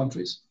other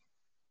countries,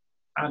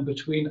 and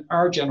between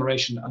our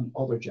generation and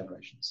other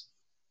generations.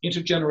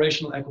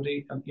 Intergenerational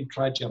equity and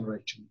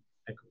intra-generational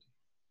equity.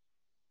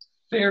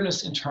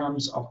 Fairness in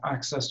terms of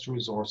access to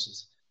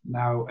resources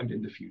now and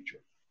in the future.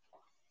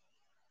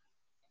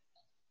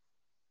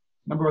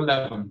 Number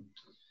 11,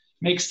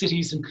 make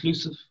cities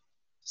inclusive,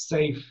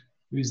 safe,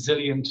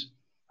 resilient,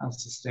 and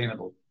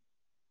sustainable.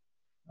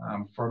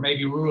 For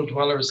maybe rural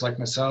dwellers like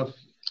myself,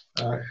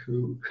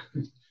 who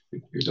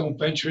don't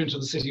venture into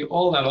the city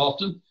all that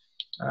often,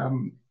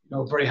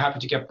 very happy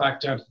to get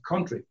back down to the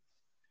country.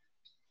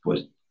 But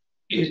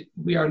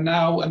we are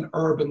now an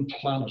urban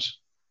planet.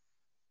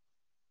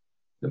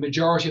 The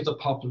majority of the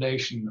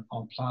population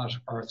on planet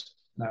Earth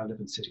now live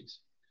in cities.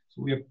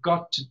 So we have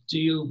got to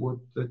deal with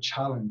the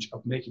challenge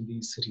of making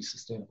these cities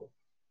sustainable.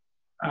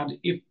 And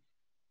if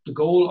the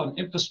goal on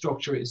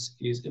infrastructure is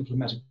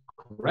implemented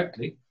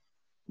correctly,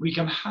 we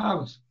can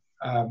have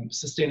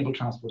sustainable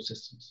transport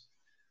systems.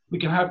 We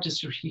can have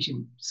district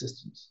heating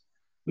systems.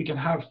 We can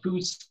have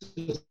food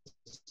systems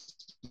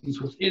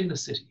within the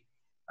city.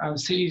 And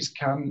cities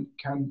can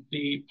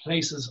be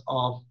places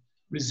of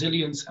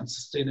resilience and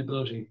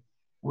sustainability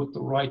with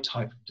the right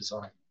type of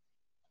design.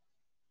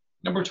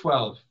 Number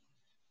 12,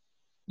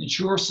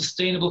 ensure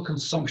sustainable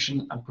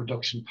consumption and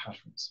production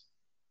patterns.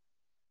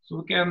 So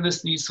again,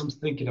 this needs some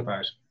thinking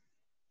about.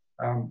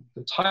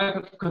 The type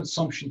of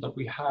consumption that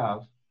we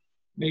have,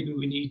 maybe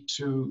we need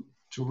to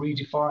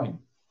redefine.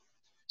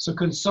 So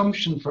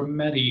consumption for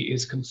many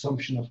is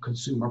consumption of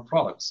consumer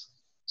products.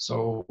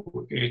 So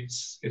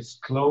it's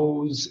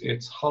clothes,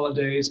 it's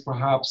holidays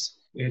perhaps,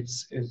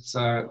 it's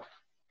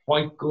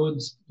white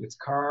goods, it's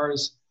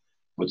cars.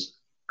 But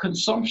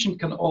consumption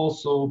can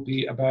also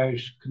be about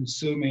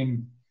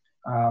consuming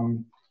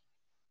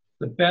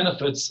the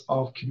benefits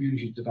of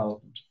community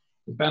development,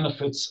 the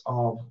benefits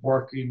of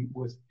working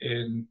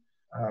within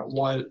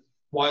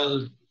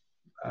wildlife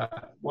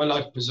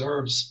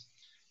preserves,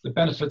 the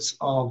benefits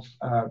of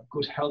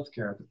good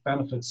healthcare, the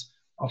benefits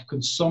of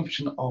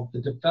consumption of the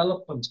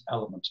development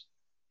element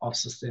of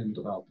sustainable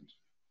development,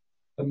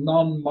 the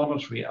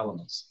non-monetary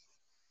elements.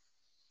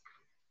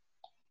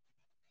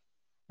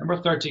 Number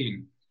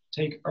 13,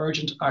 take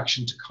urgent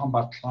action to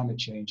combat climate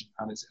change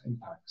and its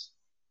impacts.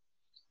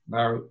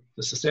 Now,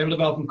 the Sustainable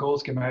Development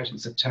Goals came out in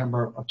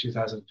September of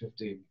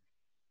 2015,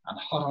 and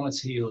hot on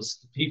its heels,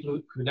 the people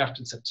who left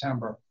in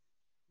September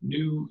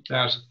knew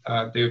that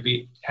they would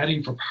be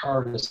heading for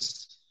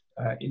Paris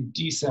in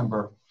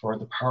December for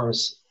the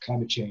Paris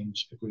Climate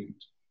Change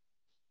Agreement.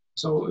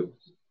 So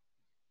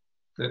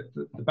the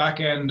back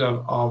end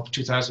of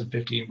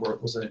 2015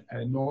 was an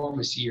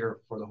enormous year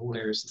for the whole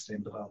area of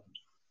sustainable development.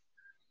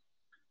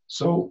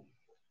 So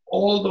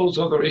all those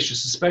other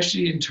issues,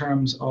 especially in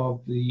terms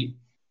of the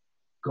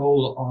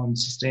goal on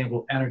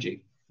sustainable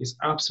energy, is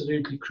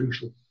absolutely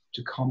crucial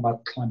to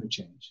combat climate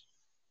change.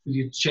 We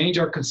need to change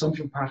our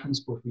consumption patterns,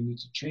 but we need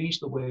to change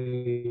the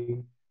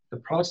way the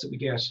products that we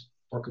get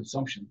for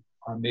consumption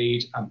are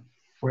made and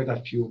where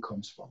that fuel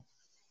comes from.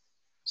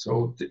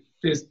 So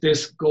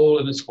this goal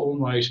in its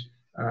own right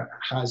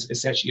has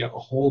essentially a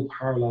whole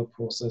parallel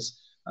process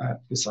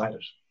beside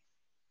it.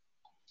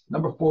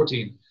 Number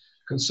 14,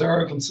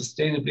 conserve and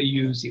sustainably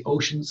use the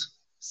oceans,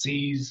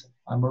 seas,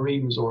 and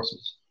marine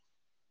resources.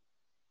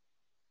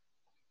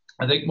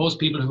 I think most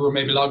people who are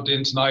maybe logged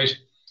in tonight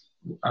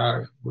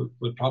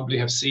will probably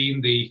have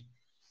seen the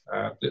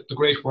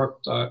great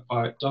work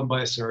done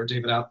by Sir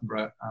David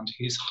Attenborough and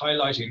his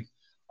highlighting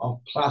of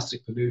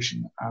plastic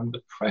pollution and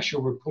the pressure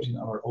we're putting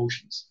on our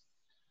oceans.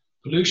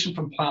 Pollution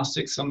from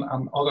plastics and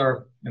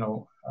other,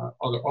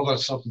 other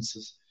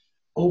substances,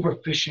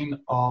 overfishing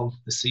of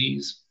the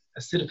seas,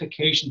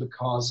 acidification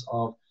because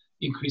of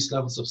increased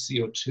levels of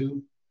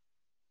CO2.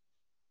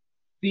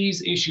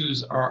 These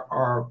issues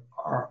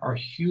are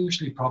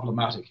hugely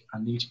problematic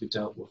and need to be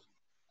dealt with.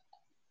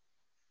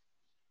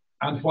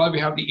 And while we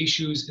have the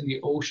issues in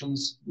the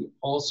oceans, we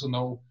also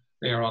know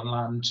they are on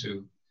land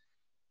too.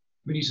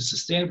 We need to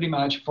sustainably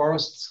manage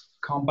forests,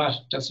 combat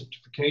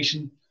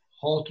desertification,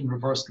 halt and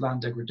reverse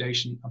land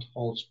degradation, and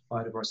halt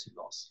biodiversity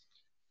loss.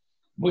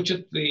 Much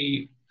of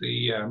the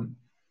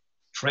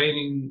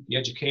training, the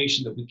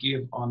education that we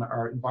give on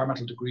our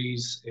environmental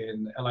degrees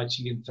in LIT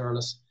and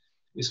Thurles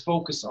is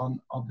focused on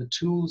the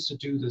tools to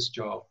do this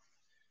job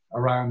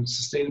around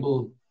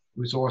sustainable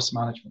resource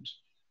management,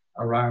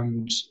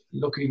 around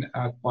looking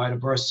at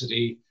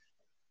biodiversity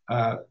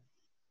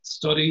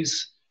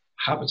studies,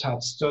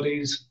 habitat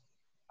studies,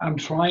 and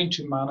trying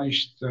to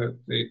manage the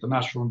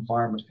natural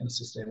environment in a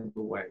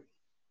sustainable way.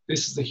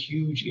 This is a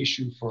huge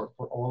issue for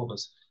all of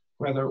us,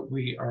 whether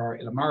we are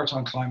in a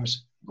maritime climate,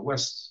 the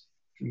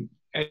western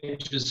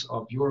edges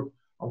of Europe,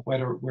 or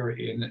whether we're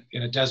in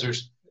a desert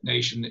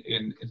nation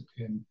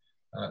in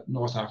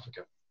North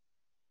Africa.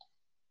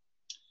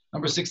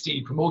 Number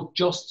 16, promote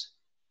just,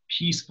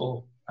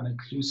 peaceful, and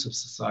inclusive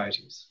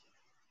societies.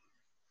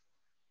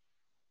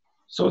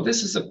 So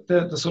this is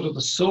the sort of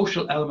the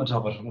social element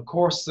of it, and of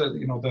course,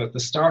 the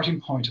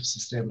starting point of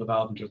sustainable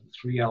development are the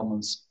three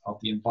elements of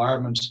the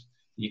environment,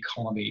 the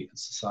economy, and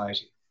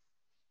society.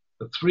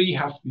 The three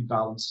have to be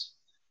balanced,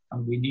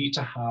 and we need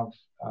to have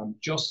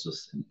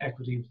justice and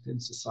equity within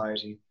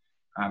society,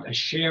 and a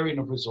sharing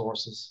of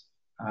resources,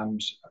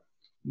 and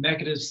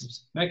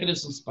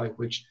mechanisms by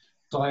which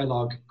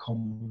dialogue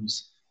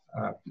comes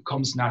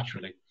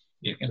naturally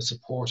in a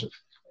supportive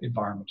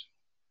environment.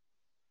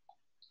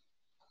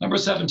 Number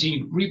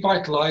 17,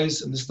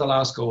 revitalize, and this is the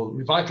last goal,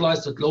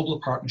 revitalize the global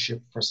partnership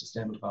for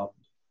sustainable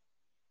development.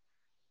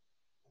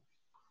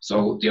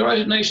 So the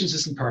United Nations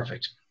isn't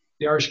perfect.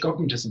 The Irish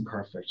government isn't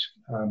perfect.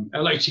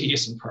 LIT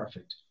isn't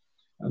perfect.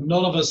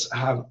 None of us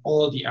have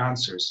all the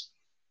answers,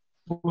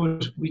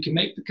 but we can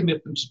make the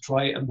commitment to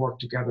try and work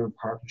together in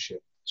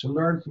partnership, to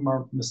learn from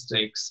our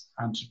mistakes,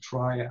 and to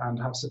try and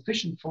have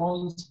sufficient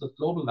funds at the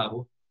global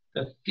level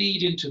that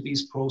feed into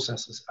these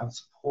processes and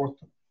support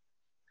them.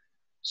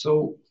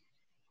 So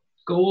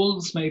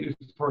goals maybe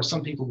for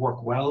some people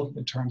work well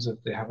in terms of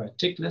they have a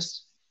tick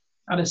list.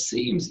 And it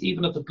seems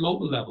even at the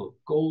global level,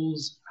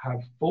 goals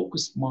have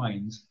focused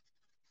minds.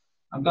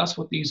 And that's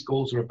what these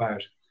goals are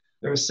about.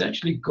 They're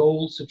essentially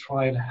goals to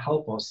try and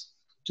help us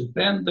to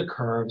bend the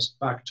curves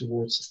back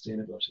towards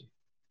sustainability.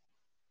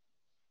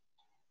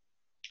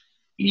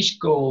 Each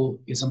goal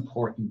is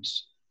important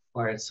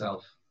by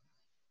itself,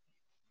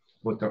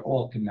 but they're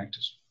all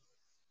connected.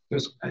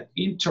 There's an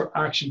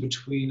interaction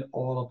between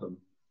all of them.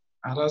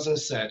 And as I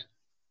said,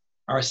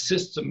 our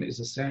system is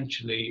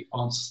essentially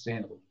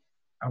unsustainable,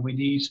 and we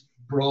need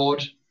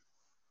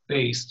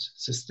broad-based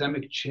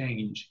systemic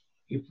change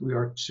if we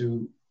are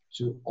to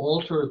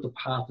alter the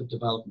path of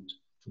development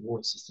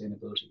towards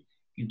sustainability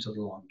into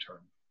the long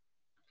term.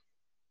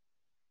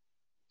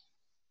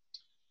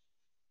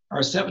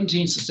 Our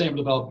 17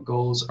 Sustainable Development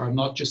Goals are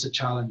not just a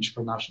challenge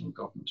for national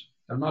government.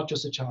 They're not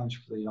just a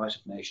challenge for the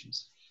United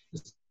Nations.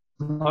 It's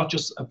not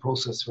just a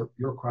process for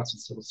bureaucrats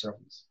and civil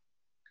servants.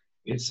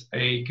 It's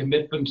a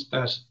commitment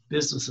that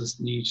businesses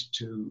need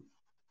to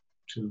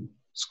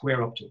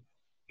square up to.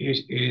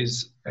 It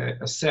is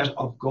a set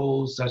of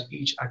goals that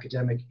each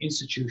academic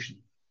institution,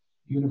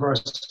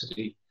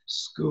 university,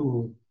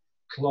 school,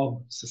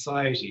 club,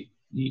 society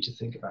need to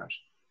think about.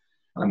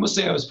 And I must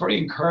say I was very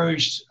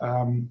encouraged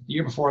the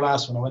year before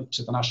last when I went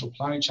to the National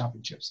Planning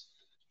Championships,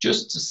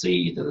 just to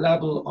see the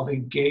level of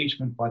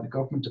engagement by the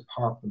government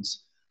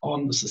departments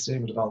on the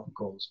Sustainable Development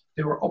Goals.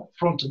 They were up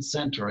front and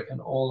center in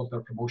all of their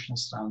promotional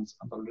stands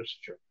and their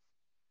literature.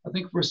 I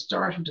think we're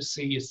starting to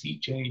see a sea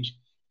change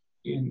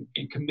in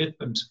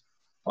commitment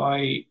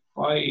by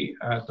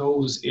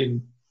those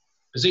in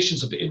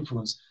positions of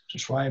influence to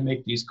try and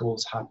make these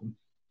goals happen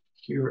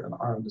here in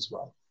Ireland as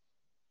well.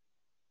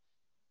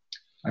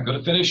 I'm going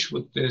to finish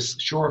with this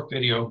short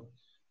video.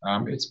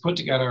 It's put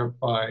together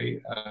by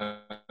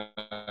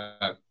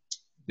the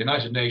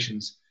United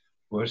Nations,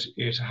 but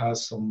it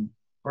has some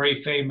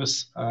very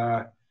famous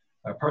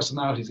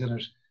personalities in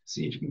it.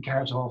 See if you can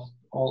count off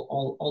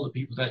all the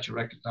people that you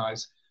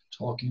recognize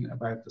talking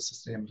about the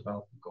Sustainable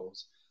Development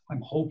Goals.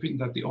 I'm hoping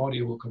that the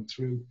audio will come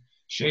through.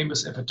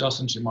 Seamus, if it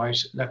doesn't, you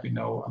might let me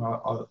know and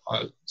I'll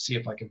see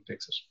if I can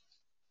fix it.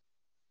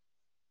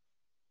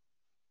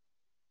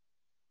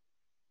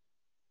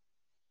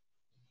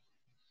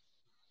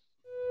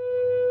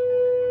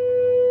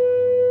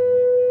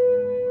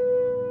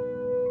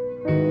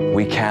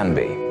 We can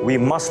be. We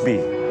must be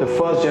the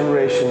first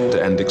generation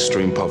to end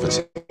extreme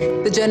poverty.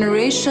 The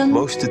generation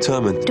most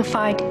determined to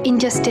fight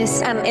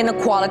injustice and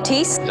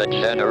inequalities. The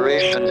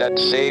generation that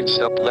saves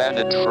the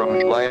planet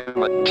from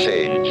climate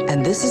change.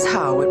 And this is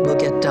how it will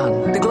get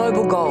done. The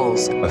global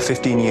goals. A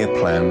 15-year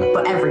plan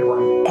For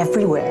everyone.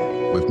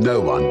 Everywhere. With no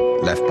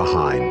one left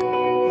behind.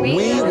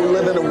 We will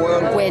live in a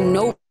world where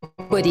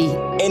nobody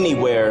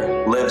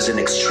anywhere lives in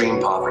extreme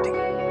poverty.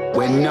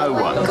 Where no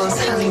one goes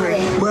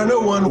hungry. where no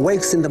one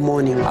wakes in the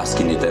morning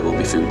asking if there will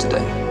be food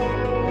today.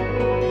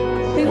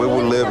 We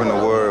will live in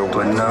a world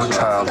where no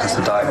child has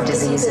to die from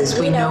diseases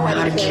we know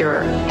how to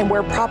cure. And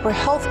where proper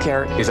health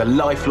care is a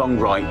lifelong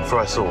right for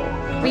us all.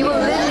 We will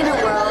live in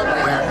a world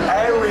where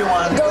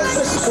everyone goes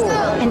to school.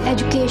 And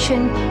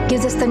education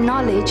gives us the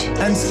knowledge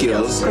and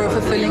skills for a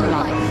fulfilling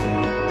life.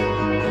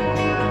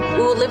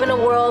 We will live in a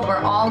world where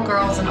all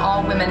girls and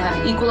all women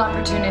have equal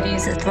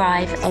opportunities to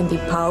thrive And be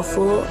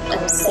powerful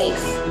and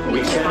safe.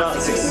 We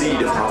cannot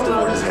succeed if half the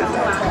world is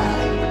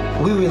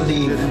condemned. We will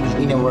live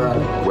in a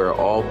world where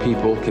all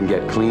people can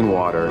get clean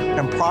water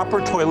and proper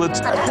toilets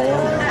at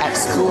home, at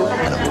school,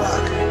 and at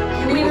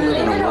work. We will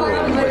live in a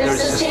world where there is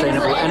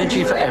sustainable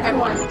energy for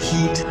everyone.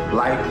 Heat,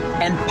 light,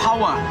 and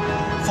power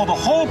for the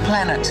whole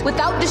planet.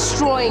 without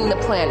destroying the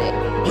planet.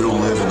 We will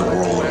live in a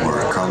world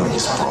where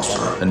economies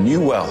prosper. And new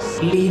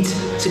wealth leads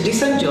to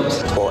decent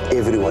jobs For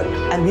everyone.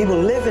 And we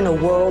will live in a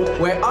world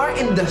Where our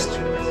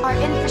industry, our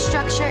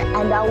infrastructure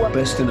and our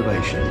Best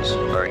innovations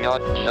Are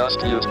not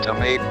just used to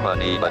make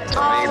money, but to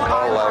make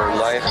all our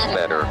lives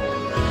better.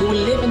 we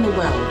will live in a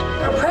world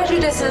Where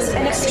prejudices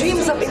and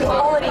extremes of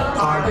inequality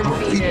are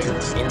defeated.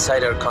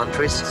 inside our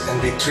countries.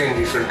 And between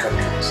different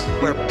countries.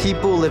 Where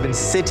people live in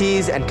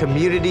cities and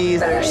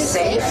communities that are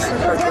safe,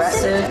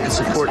 progressive, and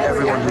support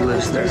everyone who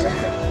lives there.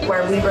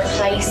 where we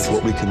replace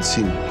What we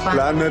consume.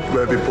 Planet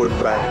where we put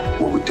back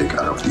What we take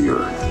out of the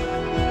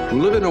earth. We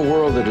live in a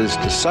world that is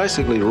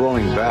decisively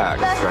rolling back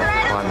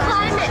from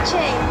climate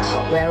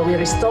change. where we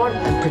restore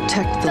and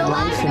protect the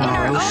life in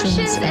our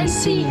oceans and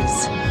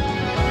seas.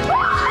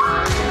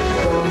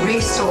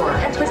 restore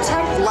And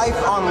protect life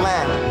on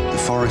land. The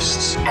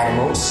forests.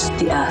 Animals.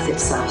 The earth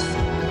itself.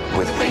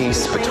 With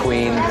peace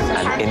between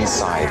and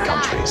inside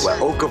countries. where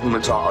all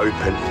governments are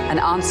open and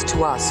answer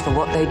to us for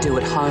what they do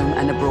at home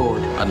and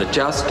abroad. And the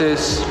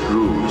justice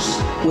rules.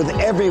 With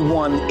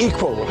everyone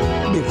equal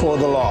before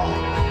the law.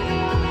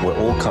 Where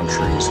all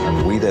countries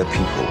and we their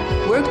people.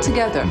 Work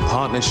together.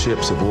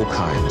 Partnerships of all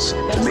kinds.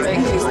 To make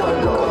these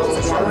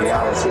goals a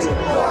reality.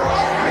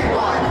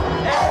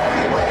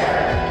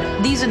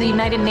 These are the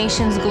United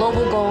Nations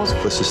global goals.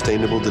 For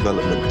sustainable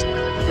development.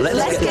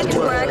 Let's get to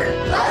work.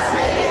 Let's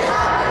make it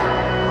happen.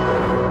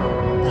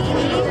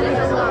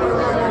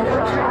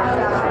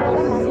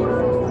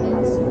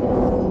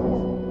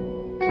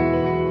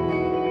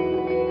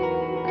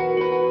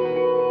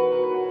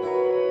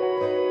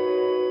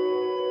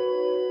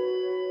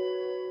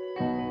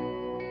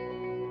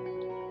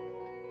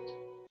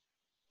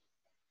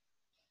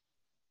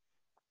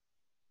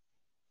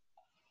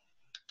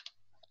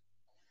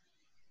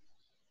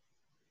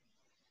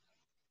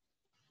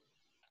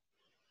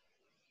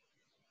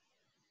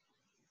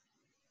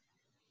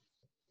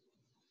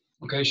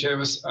 Okay,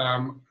 Seamus,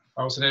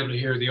 I wasn't able to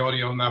hear the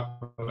audio on that,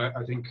 but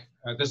I think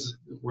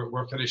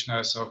we're finished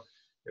now. So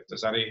if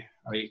there's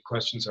any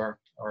questions or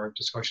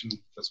discussion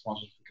that's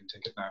wanted, we can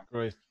take it now.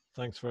 Great.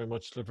 Thanks very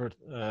much, Clifford,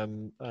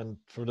 and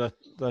for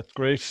that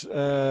great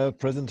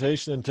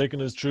presentation and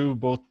taking us through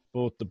both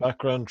the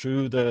background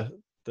through the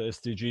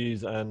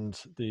SDGs and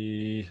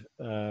the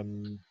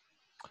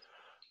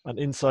an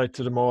insight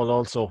to them all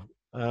also.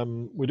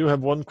 We do have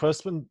one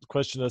question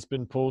that's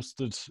been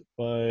posted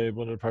by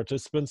one of the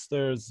participants.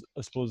 There's,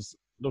 I suppose,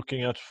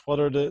 looking at what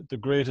are the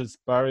greatest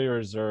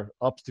barriers or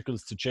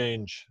obstacles to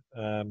change.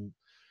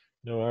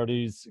 Are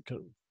these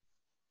kind of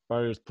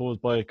barriers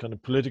posed by kind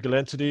of political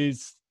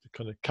entities,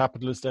 kind of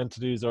capitalist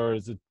entities, or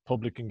is it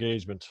public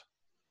engagement?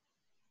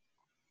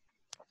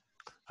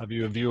 Have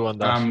you a view on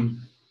that?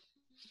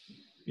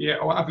 Yeah,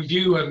 well, I have a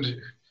view, and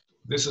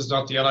this is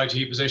not the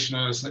LIT position,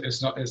 and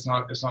it's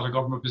not a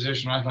government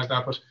position or anything like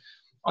that. But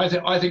I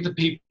think the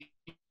people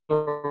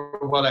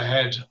are well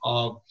ahead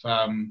of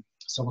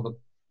some of the,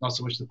 not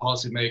so much the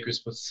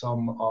policymakers, but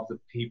some of the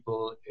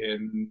people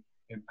in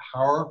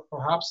power,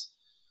 perhaps.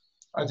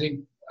 I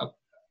think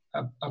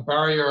a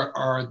barrier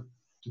are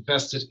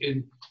vested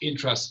in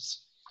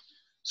interests.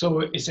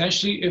 So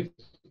essentially,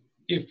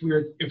 if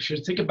you're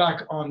thinking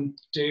back on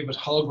David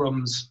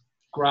Holmgren's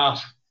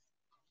graph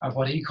of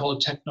what he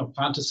called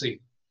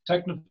techno-fantasy.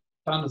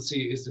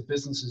 Techno-fantasy is the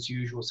business as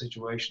usual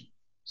situation.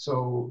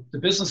 So the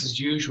business as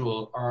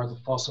usual are the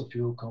fossil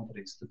fuel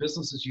companies. The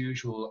business as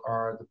usual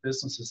are the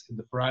businesses in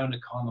the brown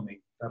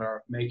economy that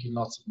are making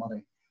lots of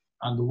money.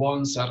 and the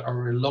ones that are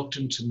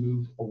reluctant to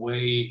move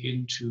away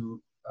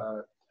into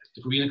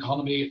the green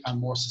economy and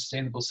more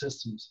sustainable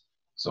systems.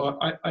 So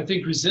I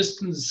think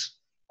resistance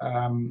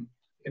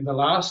in the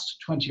last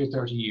 20 or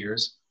 30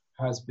 years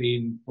has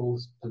been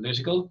both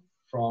political,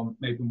 from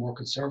maybe more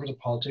conservative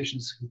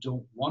politicians who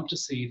don't want to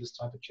see this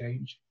type of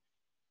change,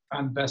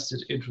 and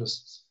vested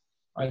interests.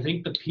 I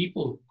think the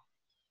people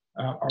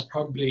are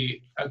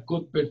probably a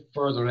good bit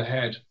further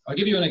ahead. I'll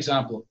give you an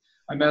example.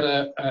 I met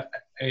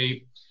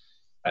a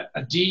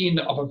dean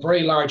of a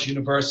very large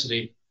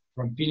university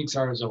from Phoenix,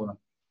 Arizona.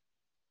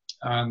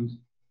 And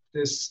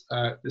this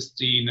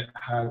dean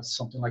had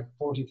something like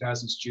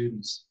 40,000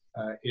 students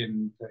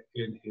in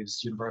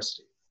his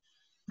university.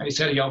 And he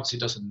said he obviously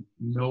doesn't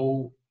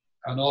know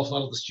an awful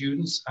lot of the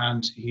students,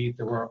 and they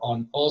were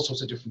on all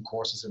sorts of different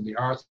courses in the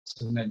arts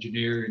and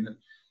engineering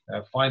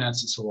and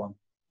finance and so on.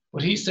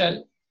 But he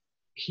said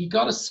he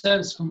got a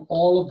sense from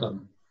all of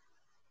them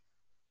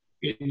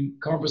in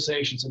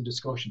conversations and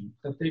discussion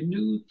that they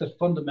knew that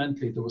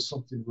fundamentally there was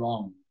something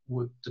wrong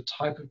with the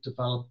type of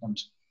development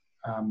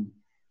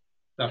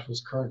that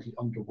was currently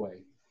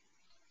underway.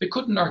 They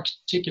couldn't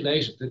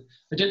articulate it.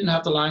 They didn't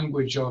have the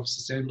language of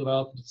sustainable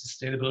development,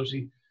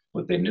 sustainability,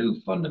 but they knew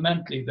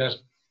fundamentally that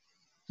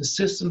the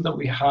system that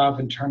we have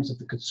in terms of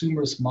the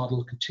consumerist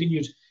model,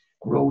 continued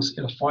growth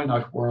in a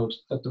finite world,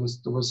 that there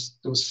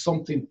was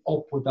something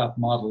up with that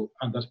model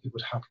and that it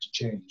would have to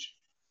change.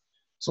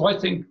 So I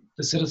think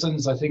the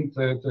citizens, I think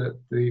the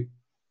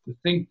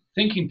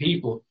thinking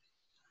people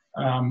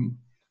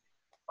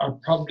are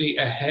probably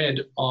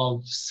ahead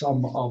of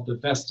some of the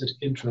vested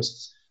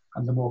interests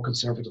and the more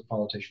conservative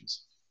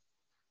politicians.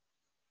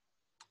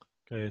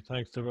 Okay,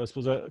 thanks, Trevor. I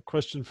suppose a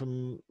question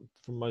from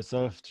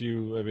myself to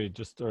you, maybe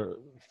just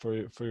for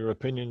your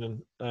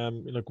opinion.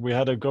 And look, we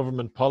had a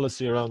government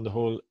policy around the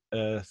whole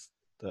the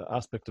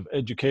aspect of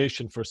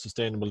education for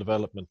sustainable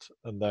development,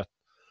 and that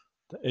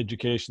the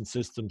education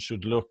system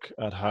should look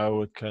at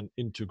how it can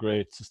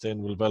integrate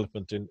sustainable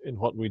development in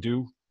what we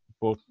do,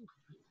 both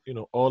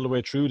all the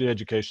way through the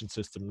education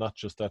system, not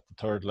just at the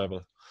third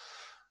level.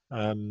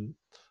 I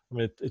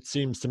mean, it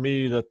seems to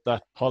me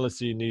that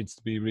policy needs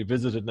to be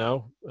revisited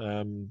now.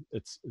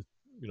 It's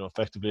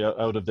effectively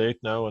out of date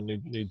now, and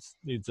it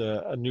needs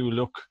a new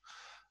look.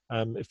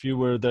 If you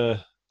were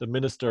the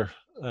minister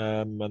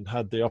and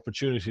had the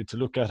opportunity to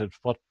look at it,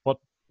 what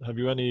have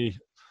you any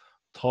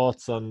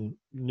thoughts on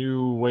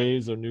new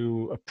ways or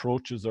new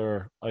approaches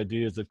or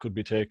ideas that could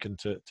be taken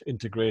to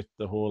integrate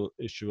the whole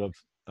issue of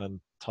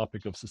and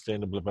topic of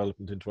sustainable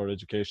development into our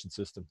education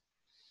system?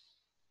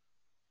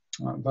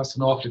 That's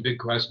an awfully big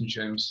question,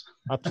 James.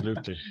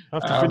 Absolutely. I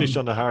have to finish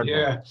on the hard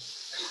one.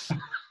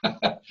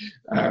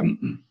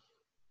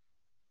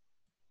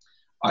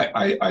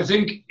 I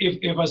think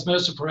if as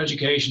Minister for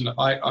Education,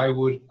 I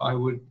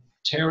would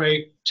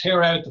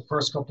tear out the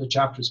first couple of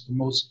chapters from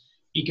most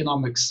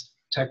economics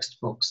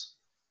textbooks.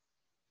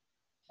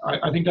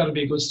 I think that would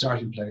be a good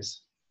starting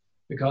place,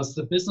 because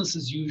the business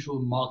as usual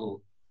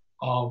model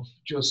of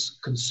just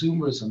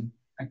consumerism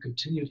and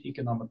continued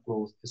economic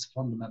growth is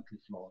fundamentally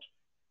flawed.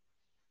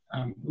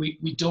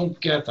 We don't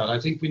get that. I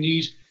think we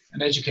need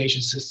an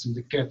education system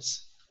that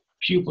gets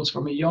pupils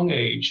from a young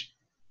age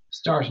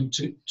starting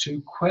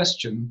to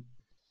question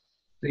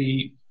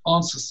the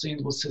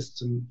unsustainable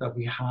system that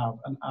we have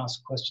and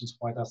ask questions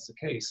why that's the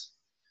case.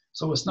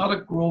 So it's not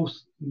a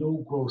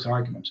no growth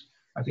argument.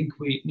 I think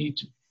we need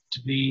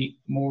to be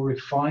more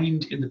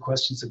refined in the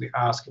questions that we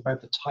ask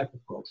about the type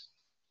of growth.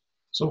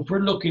 So if we're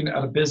looking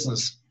at a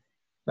business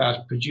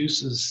that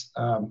produces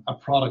a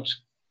product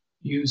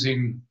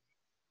using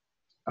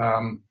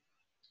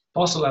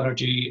fossil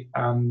energy,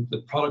 and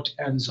the product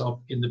ends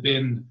up in the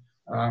bin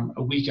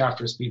a week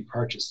after it's been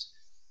purchased,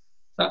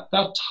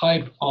 that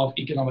type of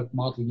economic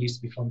model needs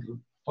to be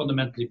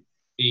fundamentally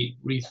be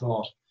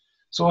rethought.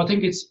 So I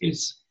think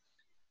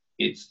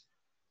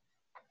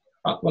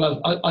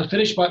well, I'll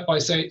finish by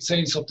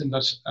saying something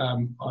that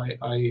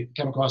I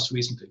came across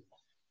recently.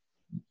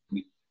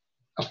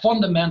 A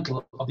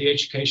fundamental of the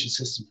education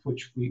system,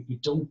 which we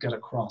don't get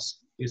across,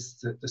 is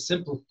the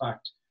simple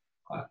fact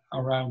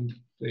around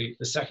the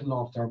second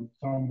law of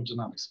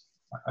thermodynamics.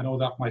 I know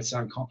that might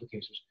sound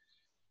complicated,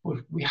 but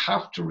we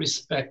have to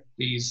respect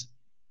these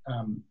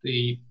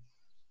the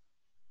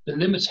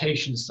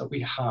limitations that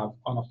we have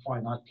on a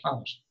finite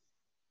planet.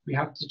 We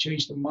have to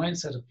change the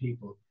mindset of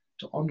people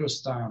to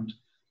understand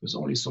there's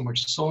only so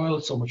much soil,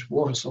 so much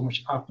water, so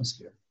much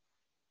atmosphere.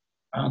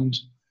 And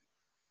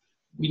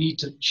we need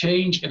to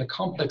change in a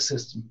complex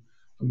system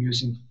from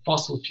using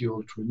fossil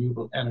fuel to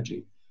renewable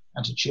energy,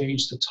 and to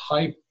change the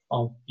type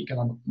of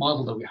economic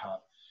model that we have.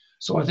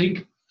 So I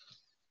think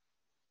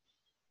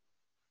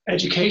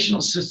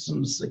educational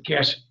systems that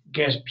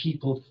get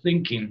people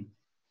thinking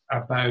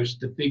about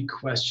the big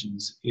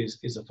questions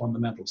is a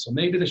fundamental. So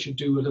maybe they should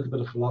do a little bit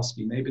of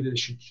philosophy. Maybe they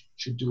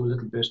should do a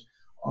little bit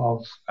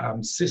of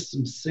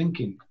systems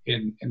thinking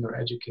in their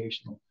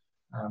educational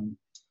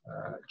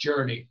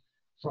journey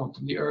from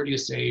the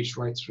earliest age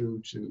right through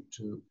to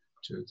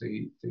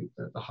the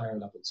higher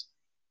levels.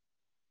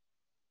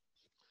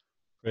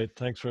 Great,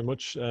 thanks very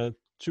much.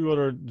 Two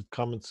other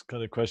comments,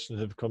 kind of questions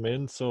have come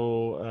in.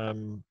 So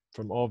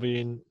from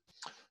Oveen,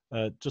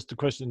 just a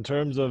question in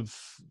terms of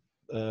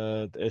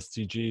the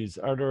SDGs,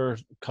 are there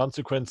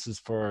consequences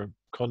for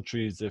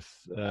countries if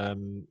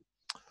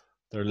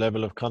their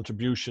level of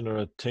contribution or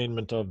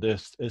attainment of the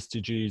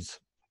SDGs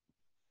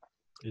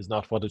is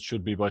not what it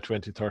should be by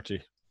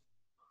 2030?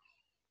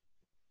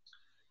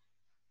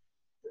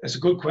 It's a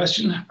good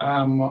question.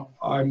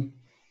 I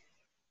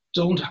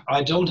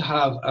don't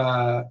have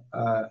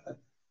a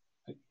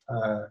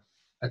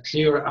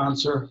clear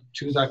answer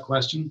to that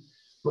question,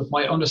 but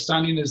my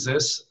understanding is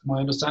this. My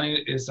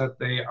understanding is that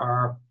they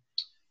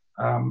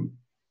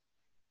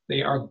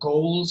are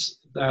goals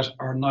that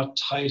are not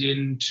tied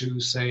into,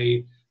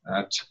 say,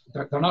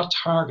 they're not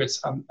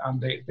targets,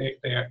 and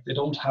they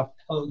don't have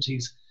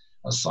penalties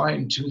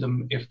assigned to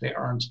them if they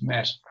aren't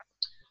met.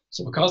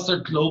 So because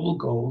they're global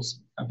goals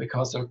and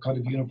because they're kind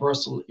of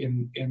universal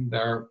in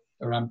their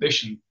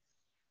ambition,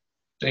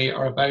 they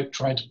are about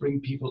trying to bring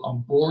people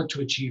on board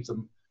to achieve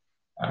them,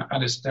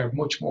 and they're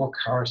much more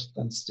carrot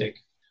than stick.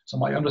 So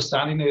my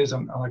understanding is,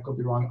 and I could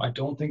be wrong, I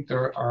don't think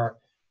there are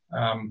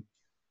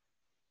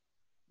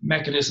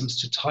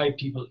mechanisms to tie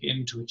people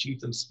in to achieve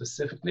them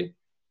specifically.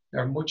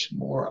 They're much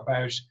more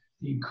about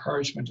the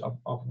encouragement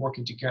of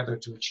working together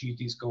to achieve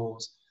these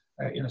goals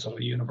in a sort of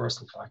a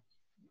universal fact,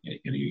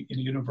 in a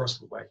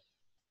universal way.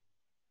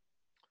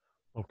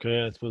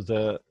 Okay, I suppose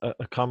a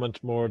comment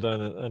more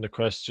than a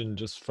question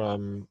just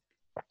from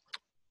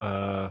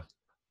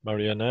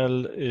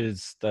Marianelle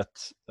is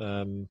that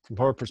from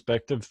her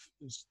perspective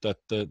is that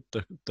the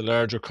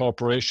larger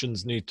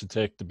corporations need to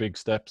take the big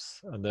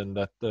steps, and then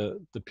that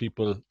the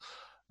people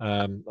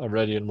are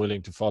ready and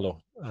willing to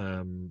follow.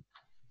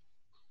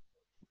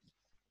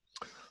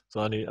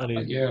 So any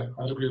yeah,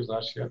 I'd agree with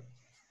that.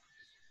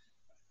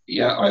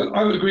 Yeah,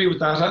 I would agree with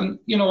that, and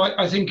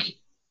I think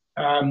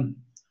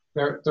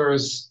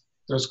there's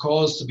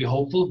cause to be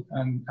hopeful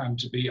and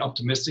to be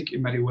optimistic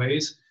in many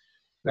ways,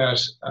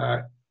 that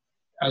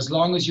as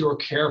long as you're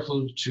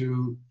careful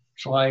to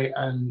try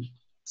and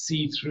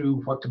see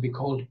through what can be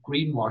called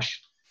greenwash,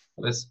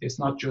 it's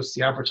not just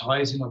the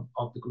advertising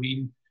of the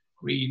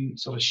green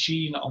sort of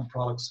sheen on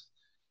products.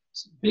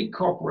 Big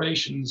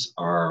corporations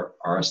are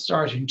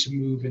starting to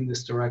move in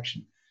this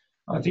direction.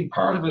 And I think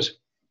part of it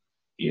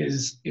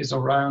is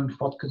around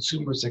what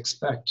consumers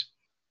expect.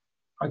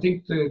 I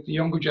think the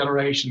younger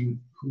generation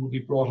who will be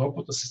brought up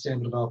with the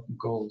Sustainable Development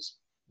Goals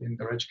in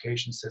their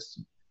education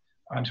system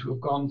and who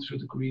have gone through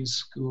the Green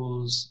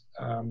Schools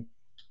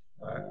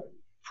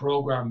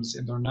programs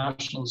in their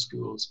national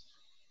schools,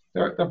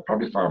 they're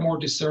probably far more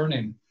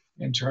discerning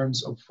in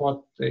terms of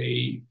what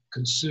they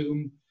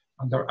consume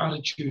and their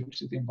attitude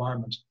to the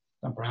environment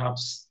than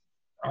perhaps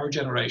our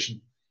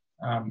generation,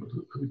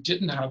 who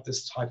didn't have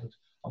this type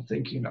of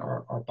thinking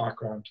or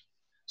background.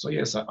 So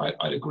yes,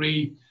 I'd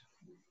agree.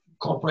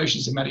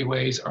 Corporations in many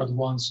ways are the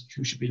ones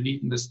who should be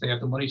leading this. They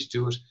have the money to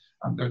do it,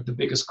 and they're the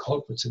biggest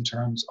culprits in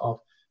terms of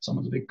some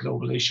of the big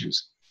global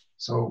issues.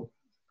 So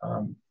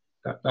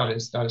that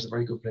is a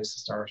very good place to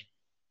start.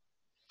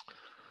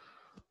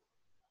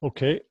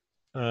 Okay,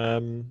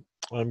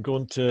 I'm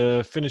going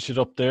to finish it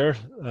up there.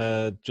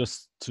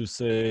 Just to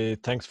say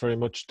thanks very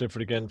much,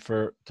 Clifford, again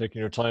for taking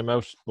your time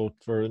out, both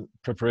for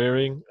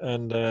preparing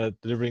and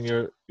delivering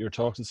your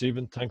talk this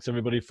evening. Thanks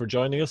everybody for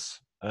joining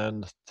us,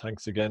 and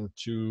thanks again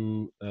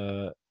to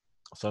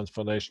Science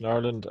Foundation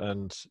Ireland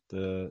and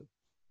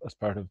as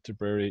part of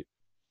Tipperary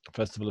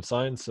Festival of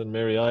Science and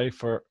Mary I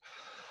for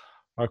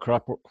our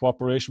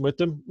cooperation with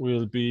them.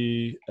 We'll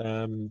be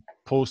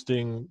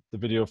posting the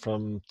video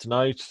from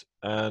tonight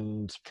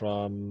and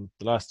from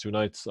the last two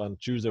nights. On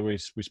Tuesday we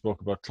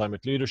spoke about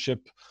climate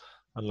leadership,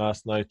 and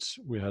last night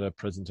we had a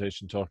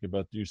presentation talking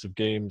about the use of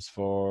games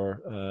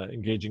for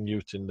engaging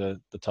youth in the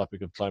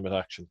topic of climate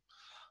action.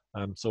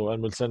 And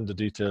we'll send the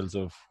details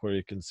of where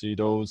you can see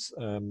those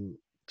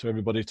to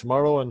everybody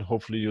tomorrow, and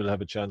hopefully you'll have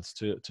a chance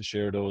to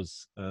share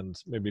those,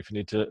 and maybe if you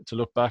need to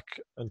look back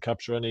and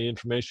capture any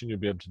information, you'll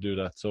be able to do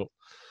that. So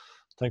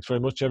thanks very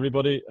much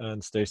everybody,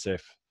 and stay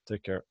safe.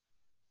 Take care.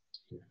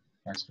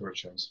 Thanks for your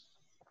chance.